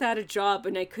left without a job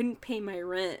and I couldn't pay my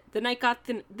rent. Then I got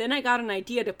an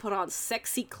idea to put on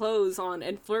sexy clothes on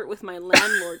and flirt with my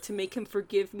landlord to make him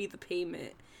forgive me the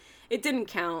payment. It didn't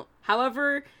count.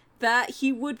 However, that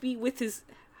he would be with his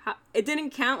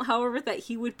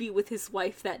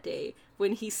wife that day.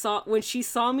 When she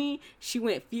saw me, she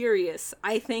went furious.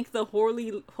 I thank the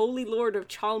holy Lord of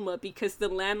Chalma because the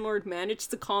landlord managed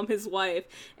to calm his wife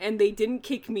and they didn't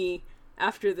kick me.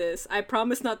 After this, I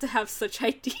promise not to have such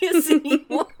ideas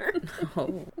anymore.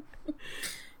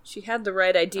 She had the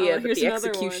right idea, but here's the another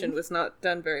execution one. was not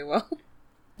done very well.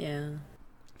 Yeah.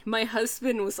 My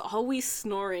husband was always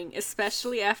snoring,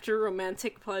 especially after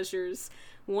romantic pleasures.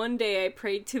 One day I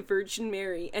prayed to Virgin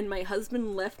Mary, and my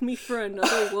husband left me for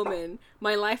another woman.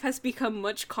 My life has become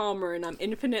much calmer, and I'm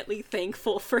infinitely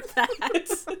thankful for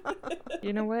that.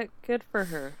 You know what? Good for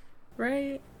her.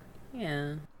 Right?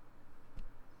 Yeah.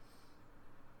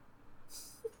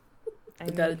 I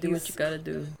You gotta mean, do what you gotta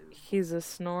do. He's a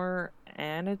snorer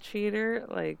and a cheater.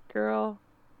 Like, girl,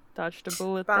 dodged a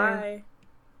bullet there. Bye.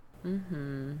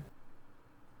 Mm-hmm.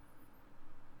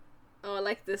 Oh, I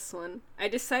like this one. I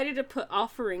decided to put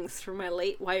offerings for my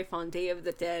late wife on Day of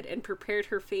the Dead and prepared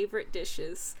her favorite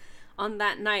dishes. On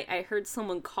that night, I heard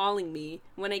someone calling me.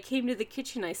 When I came to the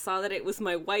kitchen, I saw that it was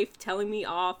my wife telling me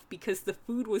off because the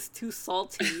food was too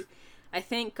salty. I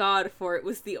thank God for it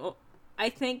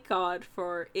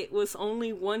was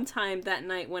only one time that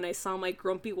night when I saw my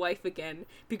grumpy wife again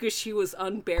because she was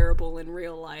unbearable in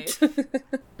real life.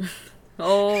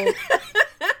 Oh.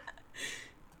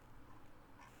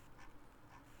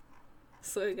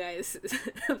 So guys,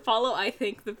 follow I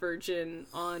Thank the Virgin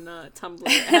on Tumblr.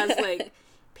 It has like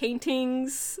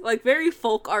paintings, like very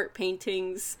folk art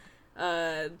paintings.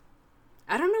 I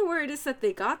don't know where it is that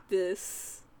they got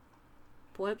this.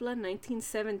 Puebla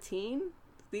 1917?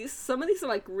 Some of these are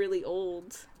like really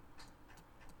old.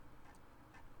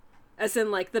 As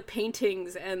in like the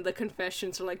paintings and the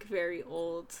confessions are like very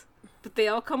old. But they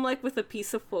all come like with a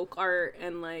piece of folk art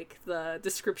and like the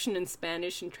description in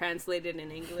Spanish and translated in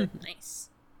English. Nice.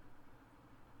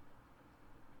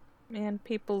 Man,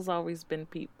 people's always been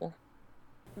people.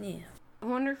 Yeah. I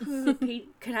wonder who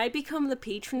can I become the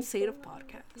patron saint of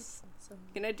podcasts?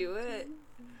 Can I do it?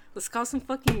 Let's cause some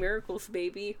fucking miracles,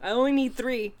 baby. I only need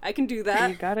 3. I can do You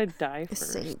that. gotta die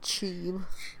first. Saint Cheeb.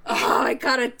 Oh, I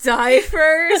gotta die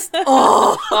first.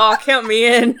 Oh, Oh, count me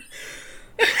in.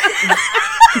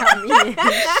 I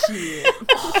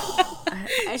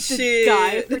have to Shit.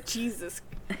 die for Jesus.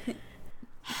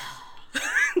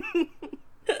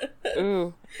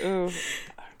 Ooh.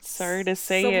 Sorry to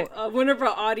say it. One of our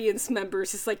audience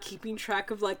members is like keeping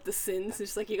track of like the sins.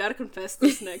 It's like, you gotta confess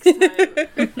this next time.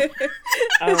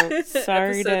 Oh,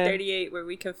 sorry Episode to 38 where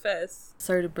we confess.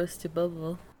 Sorry to burst your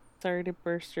bubble. sorry to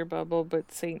burst your bubble,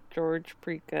 but St. George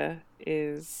Prica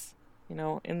is,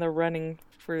 in the running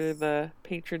for the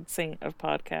patron saint of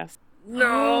podcasts.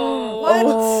 No. What?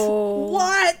 Oh.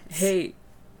 What? Hey.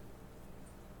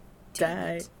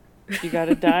 Die. You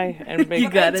gotta die and make You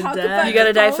gotta I talk die. about You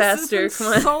gotta die Catholicism faster,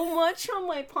 come on. So much on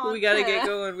my podcast. We gotta get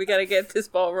going. We gotta get this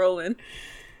ball rolling.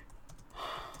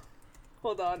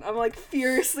 Hold on, I'm like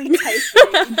furiously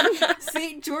typing.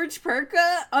 St. George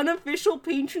Perka, unofficial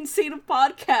patron saint of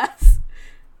podcasts.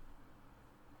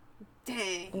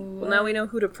 Dang. Well, now we know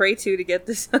who to pray to get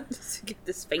this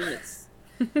famous.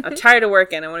 I'm tired of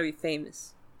working. I want to be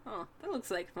famous. Oh, that looks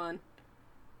like fun.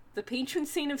 The patron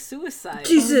saint of suicide.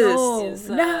 Jesus. Is,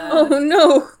 Oh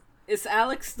no. is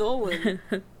Alex Dolan.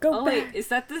 Go Oh back. wait, is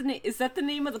that the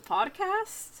name of the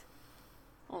podcast?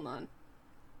 Hold on.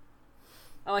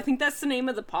 Oh, I think that's the name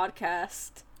of the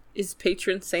podcast. Is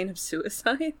patron saint of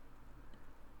suicide?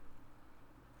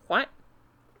 What?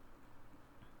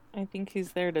 I think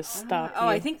he's there to stop you. Oh,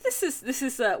 I think this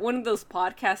is one of those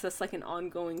podcasts that's like an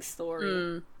ongoing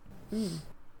story.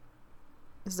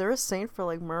 Is there a saint for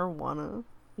like marijuana?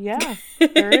 Yeah,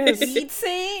 there is. Weed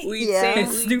saint? Weed Yeah. saint,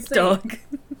 weed Snoop saint. Dogg.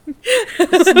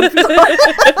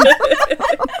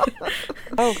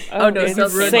 Oh no, it's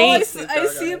it's Oh, Saint. I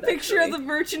see a picture of the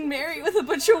Virgin Mary with a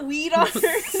bunch of weed on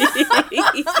her.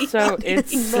 So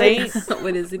it's Saint.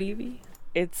 What is it, Evie?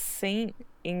 It's Saint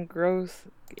Ingrois.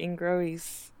 Yeah.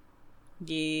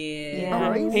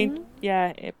 Yeah, Ingrois?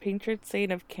 a patron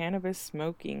saint of cannabis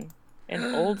smoking,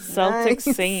 an old Celtic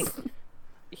Nice. saint.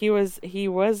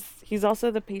 He's also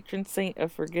the patron saint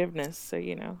of forgiveness, so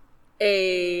you know.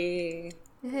 Hey,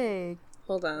 Hey,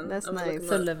 hold on. That's I'm nice. looking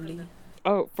So up. lovely.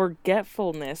 Oh,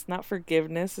 forgetfulness, not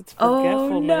forgiveness. It's Oh,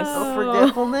 forgetfulness. no.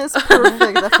 forgetfulness,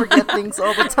 perfect. I forget things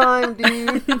all the time,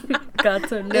 dude. Got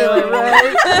to Yeah, know.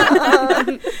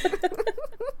 right?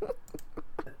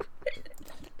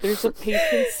 There's a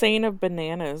patron saint of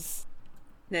bananas.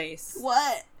 Nice.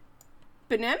 What?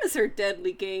 Bananas are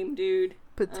deadly game, dude.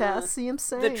 Potassium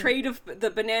sand.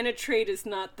 The banana trade is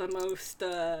not the most,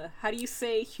 how do you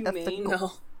say, humane?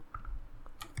 No.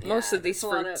 Most Yeah, of these there's a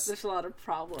lot fruits. there's a lot of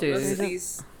problems. Dude. Most of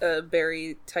these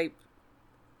berry type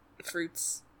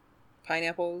fruits,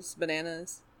 pineapples,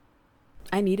 bananas.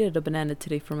 I needed a banana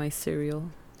today for my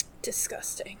cereal.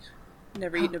 Disgusting.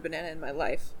 Never eaten a banana in my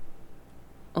life.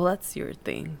 Well, that's your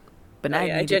thing. But I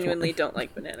needed genuinely one. don't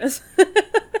like bananas.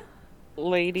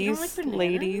 Ladies, like bananas?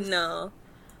 ladies. No.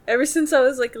 Ever since I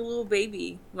was like a little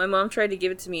baby, my mom tried to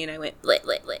give it to me and I went, bleh,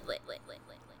 bleh, bleh, bleh, bleh, bleh,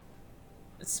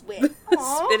 bleh.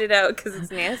 Spit it out because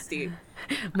it's nasty.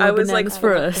 More I was like, bananas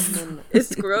for us.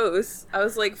 it's gross. I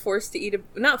was like forced to eat it.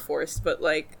 Not forced, but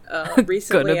like Gun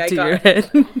recently up I to got. your head.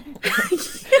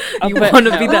 You bet want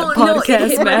to be no. that Oh, no, it podcast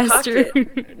hit my master.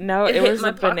 pocket. No, It it hit was my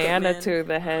a pocket, banana man. to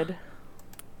the head.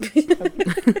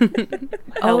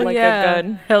 Oh Held like a yeah,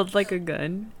 gun. held like a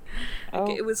gun.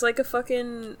 Oh, It was like a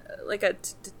fucking like a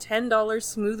 $10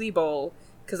 smoothie bowl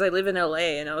because I live in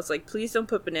LA, and I was like, please don't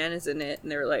put bananas in it,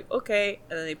 and they were like, okay,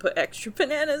 and then they put extra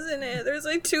bananas in it. There's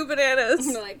like 2 bananas.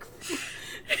 I'm like,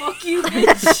 fuck you,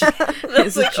 bitch. And I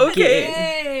was like, okay.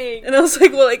 Dang. And I was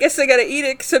like, well, I guess I gotta eat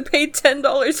it because I paid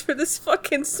 $10 for this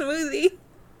fucking smoothie.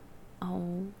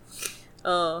 Oh,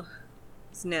 Oh,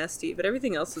 it's nasty, but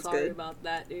everything else is Sorry good. about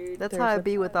that, dude. That's There's how I a-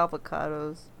 be with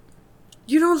avocados.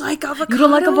 You don't like avocados? you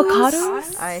don't like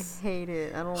avocados? I hate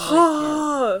it. I don't like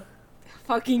Oh,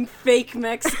 Fucking fake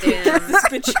Mexican. Damn. Get this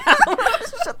bitch out.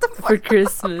 it. Shut the fuck For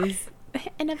Christmas.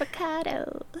 An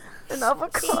avocado. an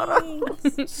avocado.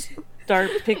 start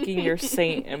picking your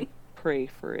saint and pray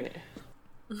for it.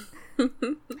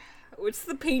 What's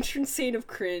the patron saint of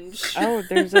cringe? Oh,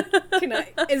 there's a Can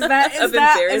I? Is that Of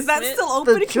embarrassment? still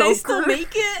open? The Can I still Joker?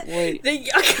 make it? wait. the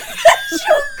Joker.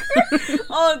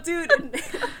 Oh, dude.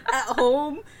 At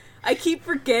home, I keep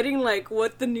forgetting like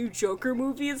what the new Joker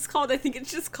movie is called. I think it's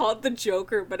just called The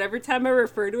Joker. But every time I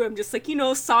refer to him, just like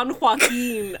San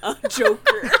Joaquin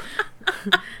Joker.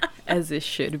 As it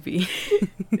should be.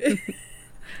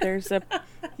 There's a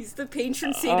He's the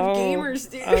patron saint of gamers,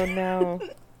 dude. Oh no.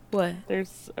 What?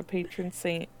 There's a patron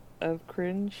saint of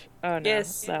cringe. Oh no.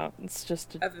 Yes. No, it's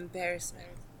just a of embarrassment.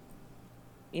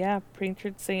 yeah,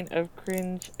 patron saint of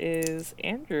cringe is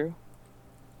Andrew.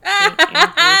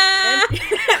 Ah!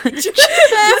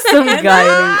 Some guy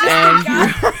named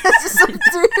Andrew.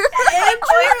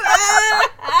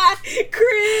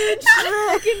 Cringe.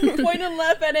 Fucking point and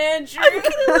laugh at Andrew. I'm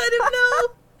gonna let him know.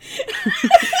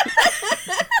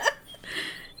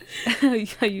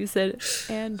 How you said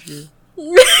Andrew.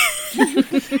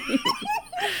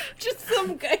 Just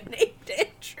some guy named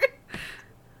Andrew.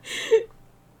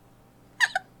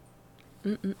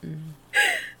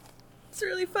 It's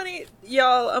really funny.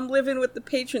 Y'all, I'm living with the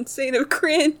patron saint of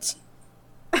cringe.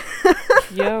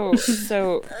 Yo,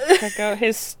 so check out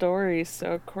his story.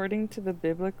 So according to the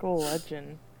biblical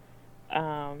legend,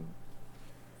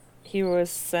 he was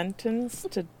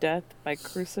sentenced to death by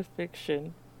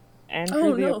crucifixion. Andrew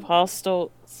Oh, the no.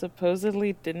 apostle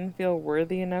supposedly didn't feel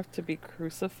worthy enough to be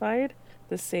crucified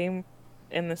in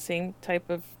the same type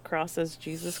of cross as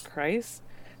Jesus Christ.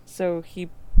 So he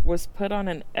was put on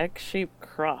an egg-shaped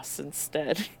cross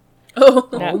instead. Oh,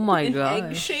 Oh my An egg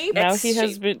gosh. shape. Now he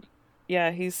has X-shaped. been,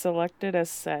 yeah, he's selected as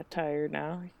satire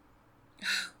now.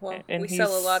 Well, and we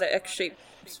sell a he's- lot of X-shaped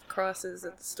crosses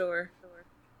at the store.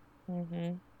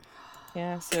 Mm-hmm.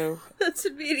 Yeah, so That's a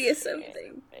BDSM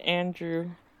thing.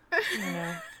 Andrew, you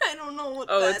know, I don't know what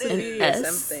Oh, that it's a is. An BDSM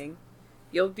S? thing.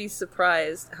 You'll be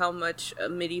surprised how much a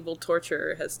medieval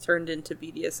torture has turned into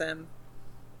BDSM.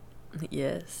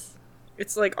 Yes.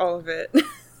 It's like all of it.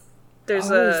 There's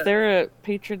is there a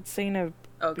patron saint of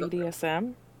Oh, go for it.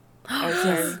 BDSM? Oh,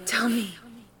 sorry. Tell me.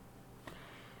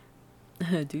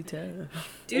 Do tell.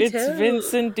 Do It's tell.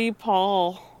 Vincent D.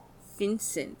 Paul.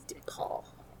 Vincent de Paul.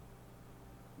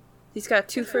 He's got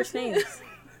 2 first names.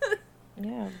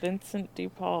 Yeah, Vincent D.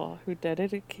 Paul, who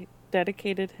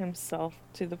dedicated himself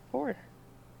to the poor.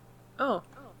 Oh,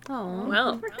 Oh.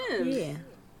 well. For him.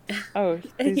 Yeah. Oh,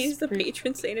 And he's the pre-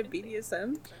 patron saint of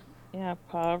BDSM? Yeah,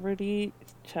 poverty,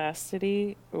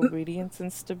 chastity, obedience,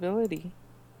 and stability.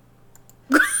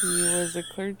 He was a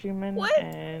clergyman What?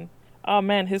 and Oh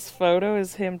man, his photo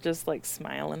is him just like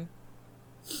smiling.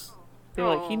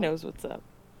 Feel like he knows what's up.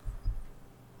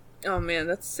 Oh man,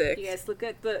 that's sick. You guys look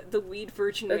at the weed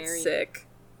Virgin That's Mary. sick.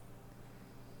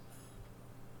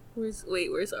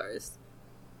 Where's ours?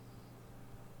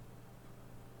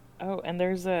 Oh, and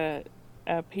there's a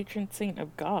patron saint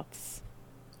of goths.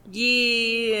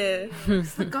 Yeah.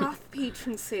 It's the goth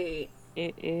patron saint.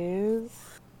 It is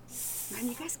Man,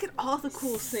 you guys get all the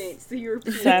cool saints. The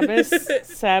European.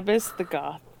 Sabas the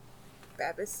goth.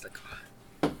 Babis the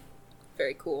God.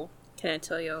 Very cool. Can I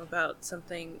tell you about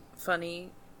something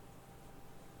funny?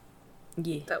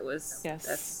 Yeah. That was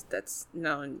Yes. that's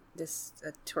no this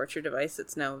a torture device.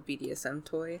 It's now a BDSM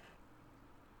toy.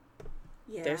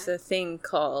 Yeah. There's a thing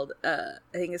called I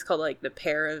think it's called like the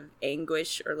pear of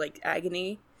anguish or like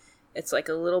agony. It's like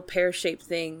a little pear-shaped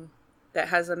thing that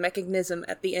has a mechanism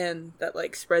at the end that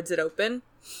like spreads it open.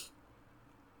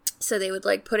 So they would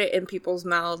like put it in people's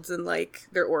mouths and like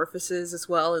their orifices as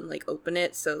well and like open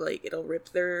it so like it'll rip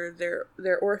their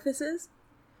orifices.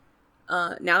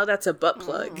 Now that's a butt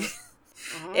plug.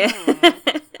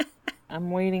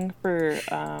 I'm waiting for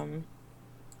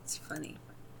It's funny.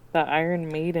 the Iron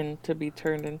Maiden to be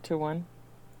turned into one.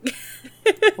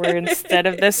 Where instead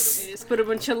of this, Just put a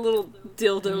bunch of little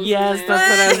dildos. yes, in that's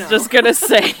there. what I was just gonna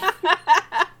say.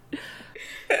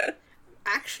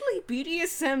 Actually,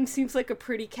 BDSM seems like a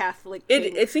pretty Catholic I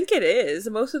thing. think it is.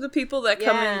 Most of the people that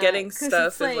come Yeah, in getting 'cause stuff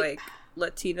it's is like- like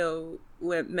Latino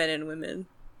men and women.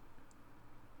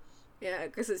 Yeah,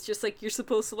 because it's just like you're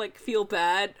supposed to like feel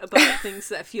bad about things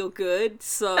that feel good.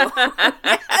 So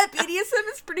BDSM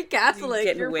is pretty Catholic.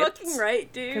 Getting You're whipped. fucking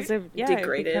right, dude. Because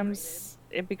Degraded.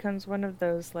 it becomes one of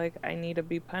those like I need to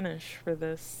be punished for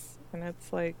this, and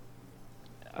it's like,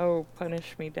 oh,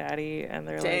 punish me, daddy, and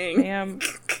they're Dang. like, ma'am,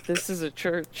 this is a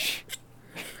church.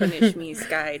 Punish me,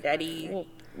 Sky Daddy.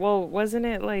 Well, wasn't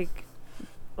it like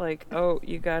oh,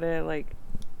 you gotta like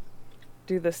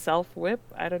do the self whip?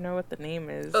 I don't know what the name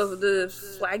is. Oh, the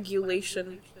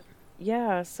flagellation.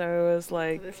 Yeah, so it was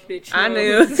like This bitch I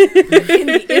knows. knew. In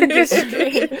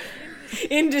the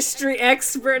industry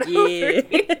expert. over Yeah.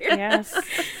 here. yes.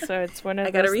 So it's one of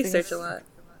I gotta those research things, a lot.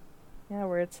 Yeah,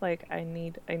 where it's like I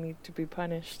need to be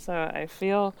punished. So I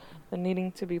feel the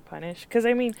needing to be punished because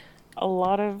I mean, a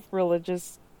lot of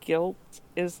religious guilt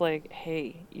is like,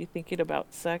 hey, you thinking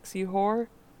about sex, you whore?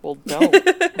 Well, don't.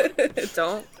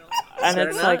 Don't. And Better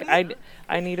it's not. like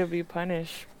I need to be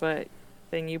punished, but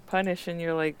then you punish and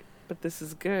you're like, but this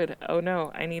is good. Oh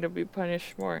no, I need to be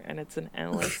punished more, and it's an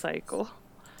endless cycle.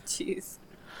 Jeez.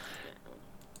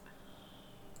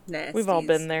 Nasties. We've all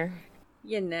been there.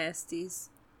 You nasties.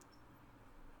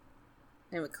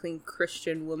 I'm a clean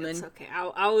Christian woman. It's okay.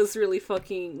 I was really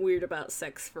fucking weird about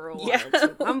sex for a while. Yeah.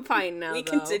 Too. I'm fine now. We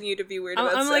though. continue to be weird I'm,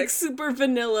 about I'm like sex. super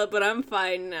vanilla, but I'm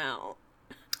fine now.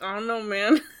 I don't know,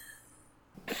 man.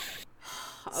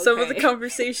 Some of the Okay.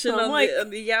 conversation I'm on, like-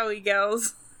 the Yowie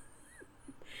Gals.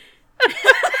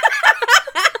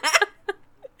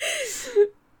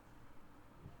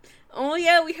 Oh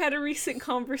yeah, we had a recent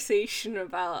conversation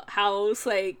about how I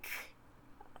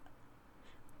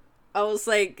was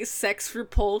like sex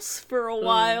repulsed for a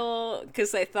while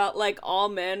because I thought like all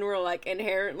men were like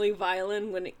inherently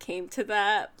violent when it came to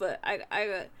that, but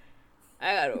I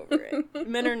got over it.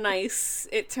 Men are nice.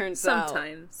 It turns out.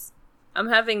 Sometimes. I'm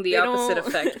having the They opposite don't-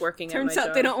 effect working at my Turns out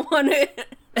job. they don't want it.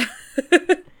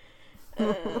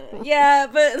 Yeah,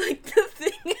 but like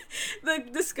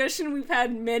the discussion we've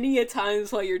had many a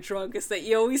times while you're drunk is that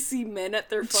you always see men at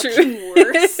their True. fucking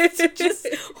worst, just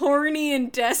horny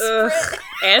and desperate Ugh.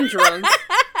 And drunk.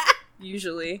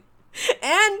 Usually.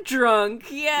 and drunk.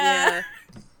 Yeah.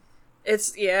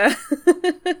 It's, yeah.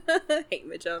 I hate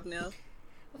my job now.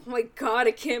 Oh my god,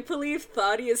 I can't believe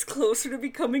Thadi is closer to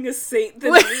becoming a saint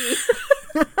than me.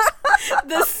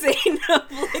 The saint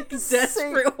of like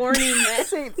desperate horny men.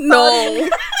 Saint No.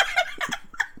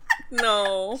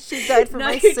 No. She died for Now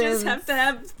my you sins. just have to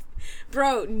have,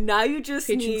 bro. Now you just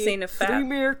Patron saint need of fat. 3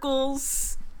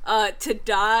 miracles to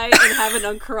die and have an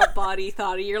uncorrupt body.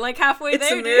 Thoughty, you're like halfway It's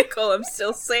there, a dude. miracle I'm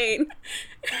still sane.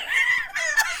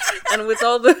 And with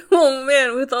all the, oh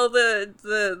man, with all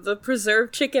the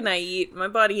preserved chicken I eat, my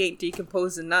body ain't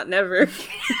decomposing, not never.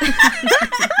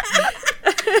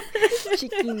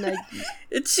 Chicken nugget.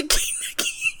 It's chicken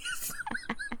nuggets.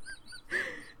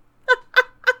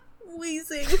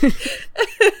 Wheezing.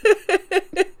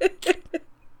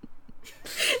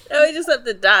 Now I just have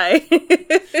to die.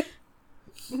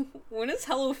 When is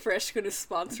HelloFresh going to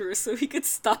sponsor us so we could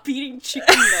stop eating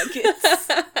chicken nuggets?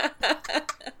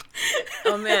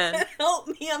 Oh man, Help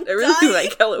me, I'm I really dying.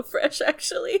 like HelloFresh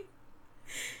actually.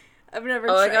 I've never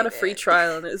Oh, I tried got a free it.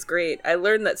 trial and it was great. I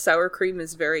learned that sour cream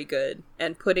is very good,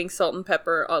 and putting salt and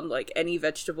pepper on like any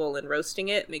vegetable and roasting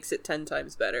it makes it 10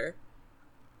 times better.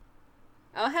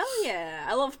 Oh, hell yeah.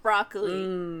 I love broccoli.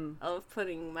 I love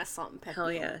putting my salt and pepper Hell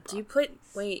on yeah. the Do you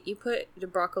broccoli. you put the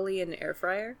broccoli in the air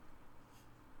fryer?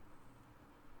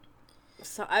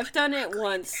 So I've done it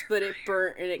once, but it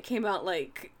burnt and it came out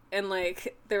like, and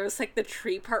like, there was like the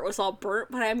tree part was all burnt,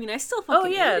 but I mean, I still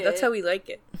fucking Oh yeah, ate that's it. how we like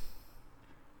it.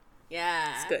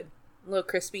 Yeah. It's good. A little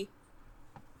crispy.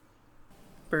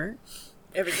 Burnt.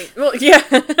 Everything. Well, yeah,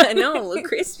 I know, a little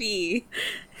crispy.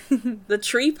 The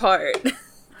tree part.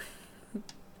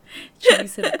 She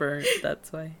said burnt,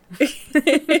 that's why.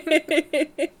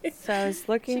 So I was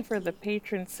looking for the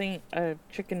patron saint of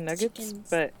chicken nuggets,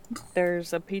 but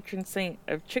there's a patron saint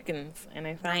of chickens, and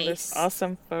I found this Nice.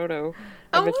 awesome photo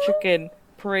of a chicken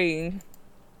praying,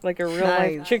 like a real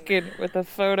life Nice. chicken, with a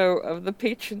photo of the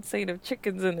patron saint of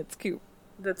chickens in its coop.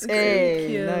 That's great.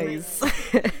 Hey, nice.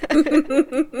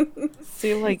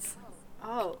 See, like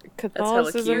Oh,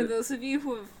 Catholicism. for those of you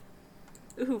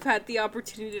who've had the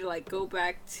opportunity to like go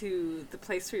back to the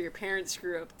place where your parents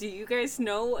grew up, do you guys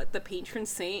know what the patron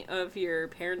saint of your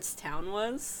parents' town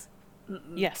was?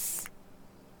 Yes.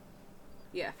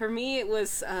 Yeah, for me it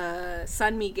was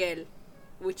San Miguel,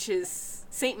 which is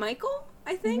Saint Michael,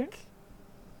 I think.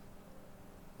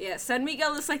 Yeah, San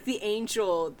Miguel is like the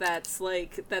angel that's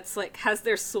like has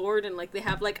their sword and like they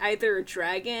have like either a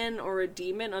dragon or a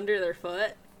demon under their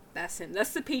foot. That's him.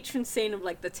 That's the patron saint of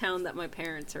like the town that my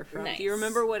parents are from. Do you Nice.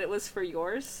 remember what it was for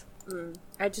yours?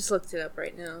 I just looked it up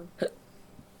right now.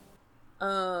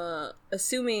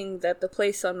 Assuming that the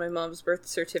place on my mom's birth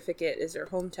certificate is her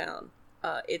hometown,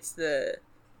 it's the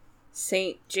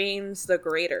Saint James the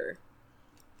Greater.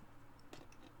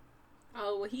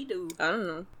 Oh, what he do? I don't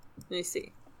know. Let me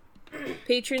see.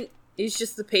 Patron. He's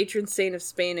just the patron saint of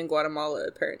Spain and Guatemala,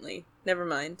 apparently. Never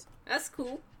mind. That's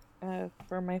cool.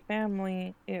 For my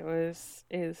family, is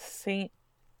Saint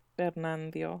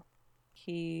Fernando.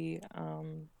 He's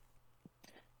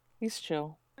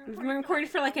chill. We've been recording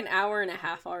for like an hour and a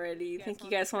half already. You think you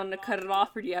guys wanted to cut it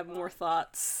off, or do you have more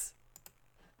thoughts?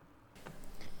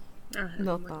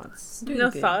 No thoughts. No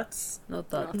thoughts. No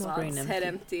thoughts. No Brain thoughts. empty. Head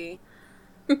empty.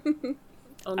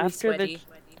 Only After sweaty.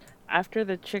 After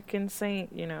the chicken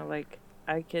saint, like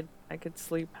I could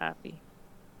sleep happy.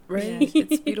 Right?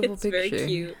 It's a beautiful It's picture. very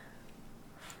cute.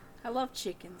 I love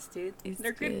chickens, dude. It's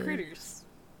They're good good. critters.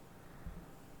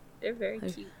 They're very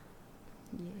I've- cute.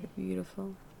 Yeah,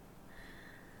 beautiful.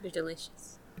 They're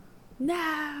delicious.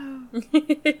 No!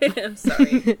 I'm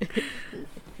sorry.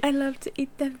 I love to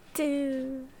eat them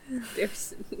too. They're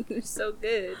so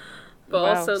good. But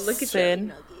Wow, also, look at Sin.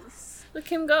 him. Look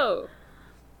him go.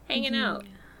 Hanging out.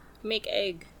 Make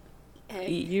egg. Egg.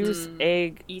 Use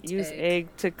egg. Eat Use egg.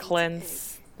 egg to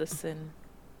cleanse the sin.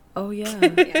 Oh yeah.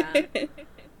 Yeah.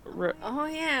 R- Oh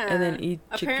yeah. And then eat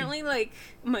chicken. Apparently, like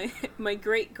my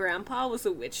great grandpa was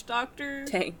a witch doctor.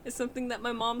 Dang. Is something that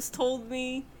my mom's told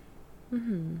me.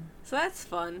 Mm-hmm. So that's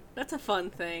fun. That's a fun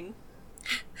thing.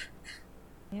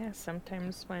 Yeah,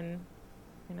 sometimes when,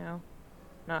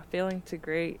 not feeling too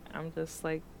great, I'm just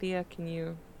like, Thea, can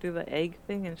you do the egg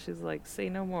thing? And she's like, say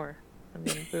no more. And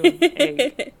then boom,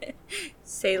 egg.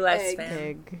 Say less, Egg. fam.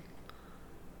 Egg.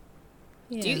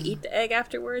 Do you eat the egg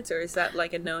afterwards, or is that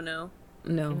like a no-no?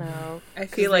 No. No. I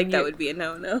feel 'Cause like then that you- would be a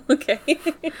no-no. Okay.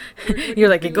 You're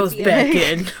like, it goes the back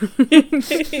in.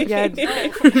 Yeah, Back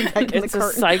in the it's a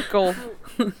carton. cycle.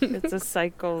 It's a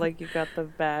cycle. Like, you got the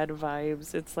bad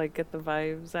vibes. It's like, get the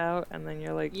vibes out, and then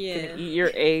you're like, Yeah. gonna eat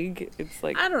your egg. It's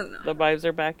like, I don't know. the vibes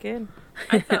are back in.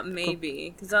 I thought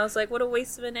maybe, because I was like, what a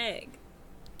waste of an egg.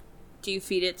 Do you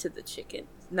feed it to the chicken?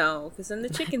 No, because then the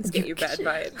chickens get your bad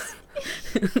vibes.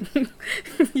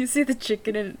 You see the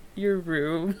chicken in your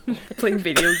room playing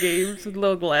video games with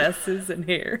little glasses and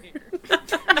hair.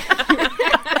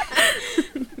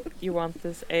 You want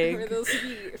this For egg? those of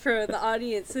you, for the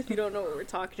audience, if you don't know what we're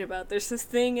talking about, there's this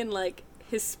thing in like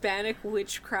Hispanic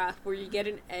witchcraft where you get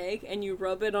an egg and you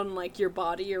rub it on like your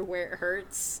body or where it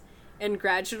hurts, and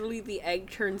gradually the egg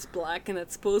turns black, and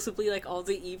that's supposedly like all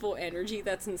the evil energy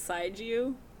that's inside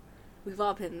you. We've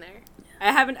all been there.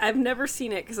 I've never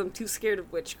seen it because I'm too scared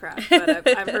of witchcraft, but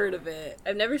I've heard of it.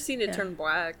 I've never seen it Yeah. turn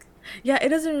black. Yeah, it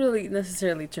doesn't really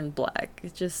necessarily turn black.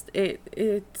 It's just it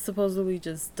supposedly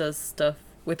just does stuff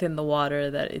within the water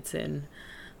that it's in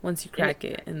once you crack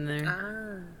it in there.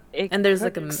 Ah. It And there's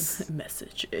like a cooks.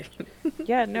 message.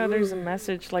 Yeah, no, there's a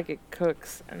message, like, it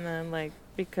cooks, and then, like,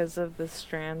 because of the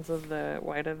strands of the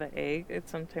white of the egg, it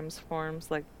sometimes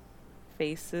forms, like,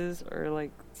 faces or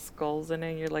like skulls in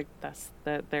it. You're like,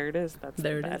 there it is. That's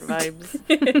There the it bad is. vibes.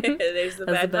 There's the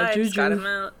That's bad the bad vibes. Got juju. him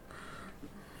out.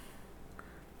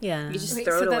 Yeah. You just Wait,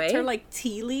 throw so it away. that's are like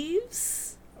tea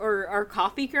leaves or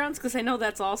coffee grounds? Because I know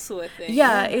that's also a thing.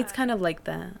 Yeah, it's kind of like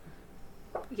that.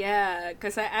 Yeah,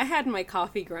 because I had my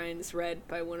coffee grinds read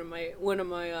by one of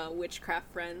my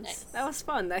witchcraft friends. Nice. That was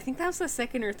fun. I think that was the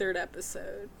second or third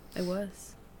episode. It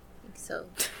was. So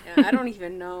Yeah, I don't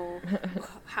even know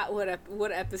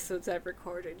what episodes I've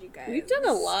recorded, you guys. we've done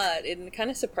a lot, and it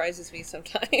kind of surprises me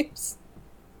sometimes.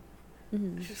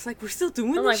 Mm. Just like we're still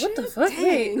doing. I'm this like, what the shit? fuck?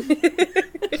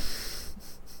 Dang.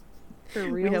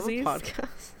 For We have a realsies.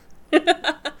 podcast.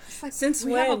 It's like, Since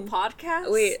we have a when?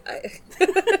 podcast. Wait.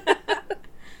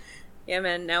 Yeah,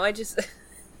 man. Now I just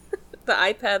the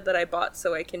iPad that I bought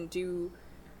so I can do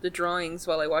the drawings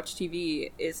while I watch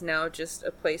TV is now just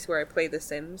a place where I play The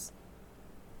Sims.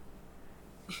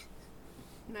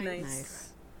 Nice.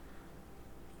 Nice.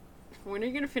 When are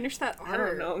you gonna finish that art? I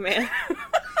don't know, man.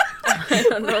 I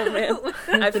don't know, man.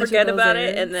 I Finish forget those about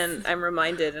it, errands. and then I'm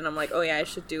reminded, and I'm like, oh yeah, I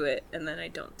should do it, and then I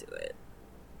don't do it,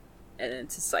 and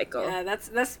it's a cycle. Yeah,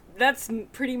 that's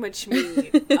pretty much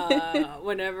me.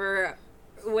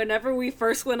 Whenever we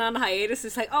first went on hiatus,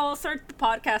 it's like, oh, I'll start the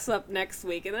podcast up next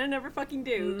week, and then I never fucking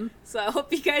do. So I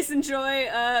hope you guys enjoy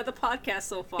the podcast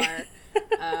so far.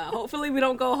 Hopefully we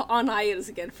don't go on hiatus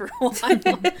again for a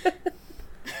while.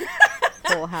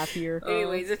 Whole half year.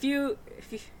 Anyways, if you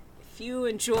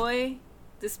enjoy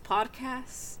this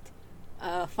podcast,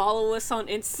 follow us on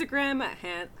Instagram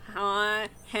at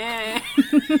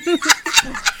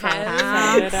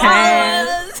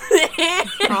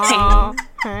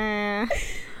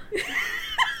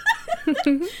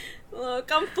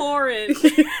Look, I'm foreign.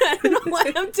 I don't know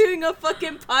why I'm doing a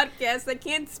fucking podcast. I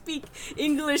can't speak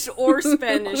English or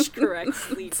Spanish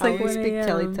correctly. I like only 1 speak a.m.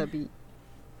 Teletubby.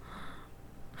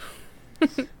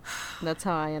 That's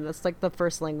how I am. That's like the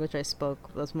first language I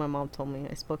spoke. That's what my mom told me.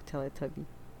 I spoke Teletubby.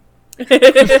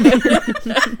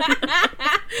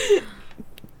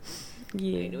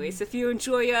 Yeah. Anyways, if you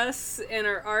enjoy us and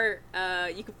our art,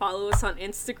 you can follow us on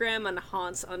Instagram on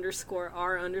haunts_r_us.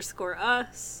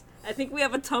 I think we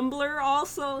have a Tumblr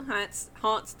also,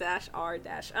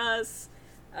 haunts-r-us.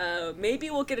 Maybe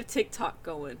we'll get a TikTok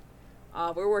going.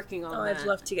 We're working on that. I'd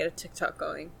love to get a TikTok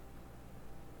going.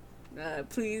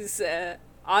 Please,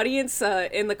 audience,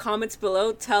 in the comments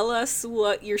below, tell us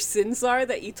what your sins are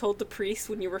that you told the priest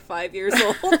when you were 5 years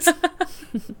old.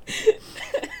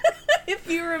 If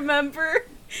you remember.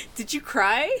 Did you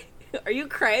cry? Are you a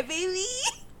crybaby?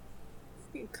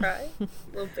 You cry,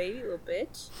 little baby, little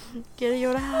bitch. Quiere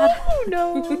llorar. Oh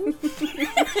no.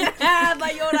 Va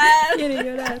a llorar. Quiere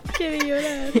llorar. Quiere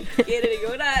llorar. Quiere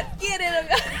llorar. Quiere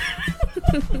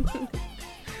llorar.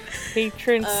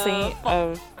 Patron saint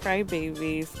of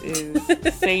crybabies is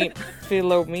Saint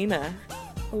Philomena.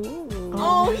 Ooh.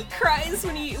 Oh, he cries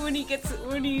when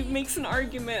he makes an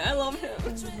argument. I love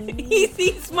him.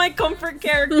 He's my comfort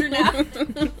character now.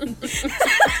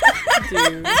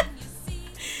 Dude.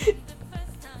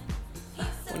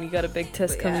 When you got a big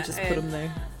test But coming, yeah, just put and- him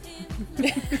there.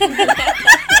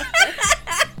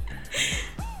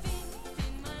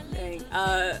 Dang.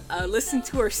 Listen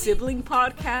to our sibling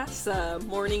podcasts,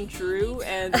 Morning Drew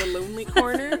and The Lonely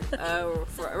Corner.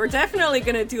 We're definitely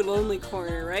gonna do Lonely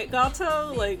Corner, right,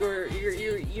 Gato? Like,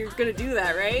 you're gonna do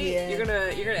that, right? Yeah. You're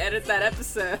gonna edit that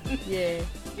episode. Yeah.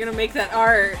 You're gonna make that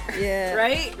art. Yeah.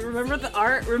 Right? Remember the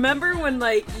art? Remember when,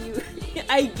 like,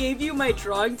 I gave you my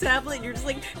drawing tablet and you're just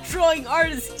like, drawing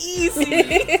art is easy.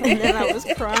 And then I was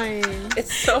crying.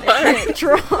 It's so hard.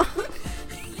 Draw.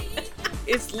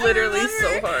 It's literally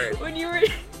so hard. When you were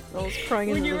I was crying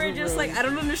in when the you were living just room. like, I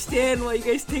don't understand why you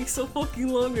guys take so fucking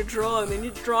long to draw, and then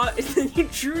you draw and then you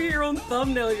drew your own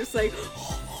thumbnail, just like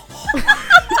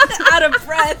out of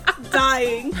breath,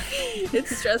 dying.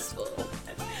 It's stressful.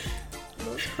 I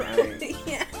was crying.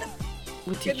 Yeah.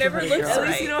 We It never how to looks draw. At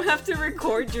least you right. don't have to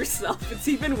record yourself. It's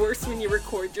even worse when you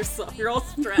record yourself. You're all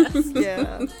stressed.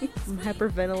 Yeah. I'm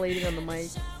hyperventilating on the mic.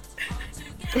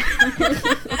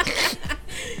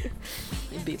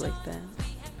 It'd be like that.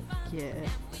 Yeah.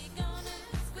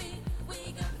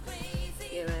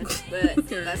 Yeah, man. But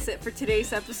that's it for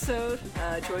today's episode.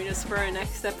 Join us for our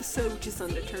next episode, which is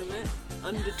undetermined.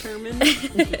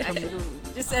 Actually,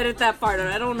 just edit that part out.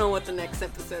 I don't know what the next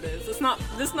episode is. Let's not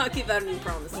keep out any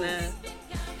promises. Nah.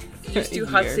 Just do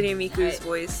Weird. Hatsune Miku's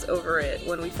voice over it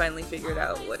when we finally figured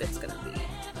out what it's gonna be.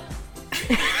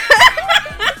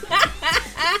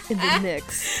 In the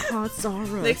next Hot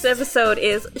Sorrow. Next episode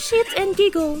is Shits and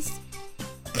Giggles.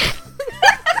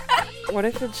 What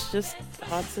if it's just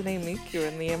Hatsune Miku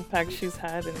and the impact she's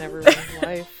had in everyone's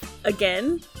life?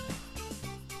 Again.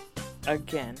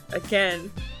 Again.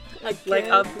 Like,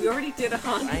 we already did a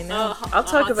I know. I'll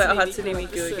talk about Hatsune Miku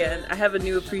episode. again. I have a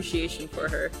new appreciation for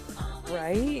her.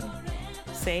 Right?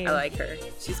 Same. I like her.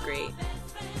 She's great.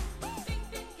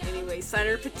 Anyway, sign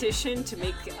her petition to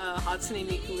make Hatsune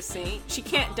Miku a saint. She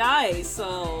can't die,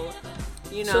 so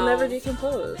you know. She'll never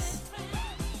decompose.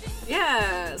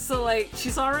 Yeah, so like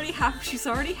she's already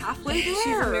halfway there.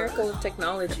 She's a miracle of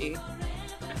technology.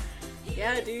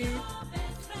 Yeah, dude.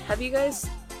 Have you guys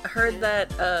heard that?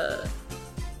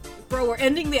 Bro, we're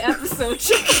ending the episode.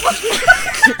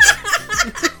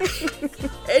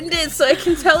 End it so I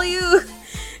can tell you.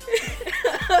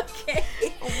 Okay.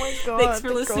 Oh my god. Thanks for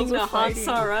the listening girls to are Haunt fighting.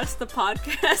 Saw Us, the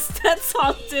podcast that's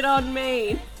haunted on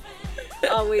Maine.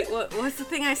 Oh wait, what's the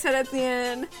thing I said at the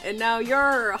end? And now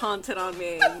you're haunted on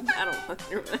Maine. I don't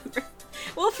fucking remember.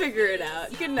 We'll figure it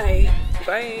out. Good night.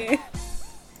 Bye.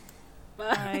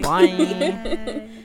 Bye. Bye.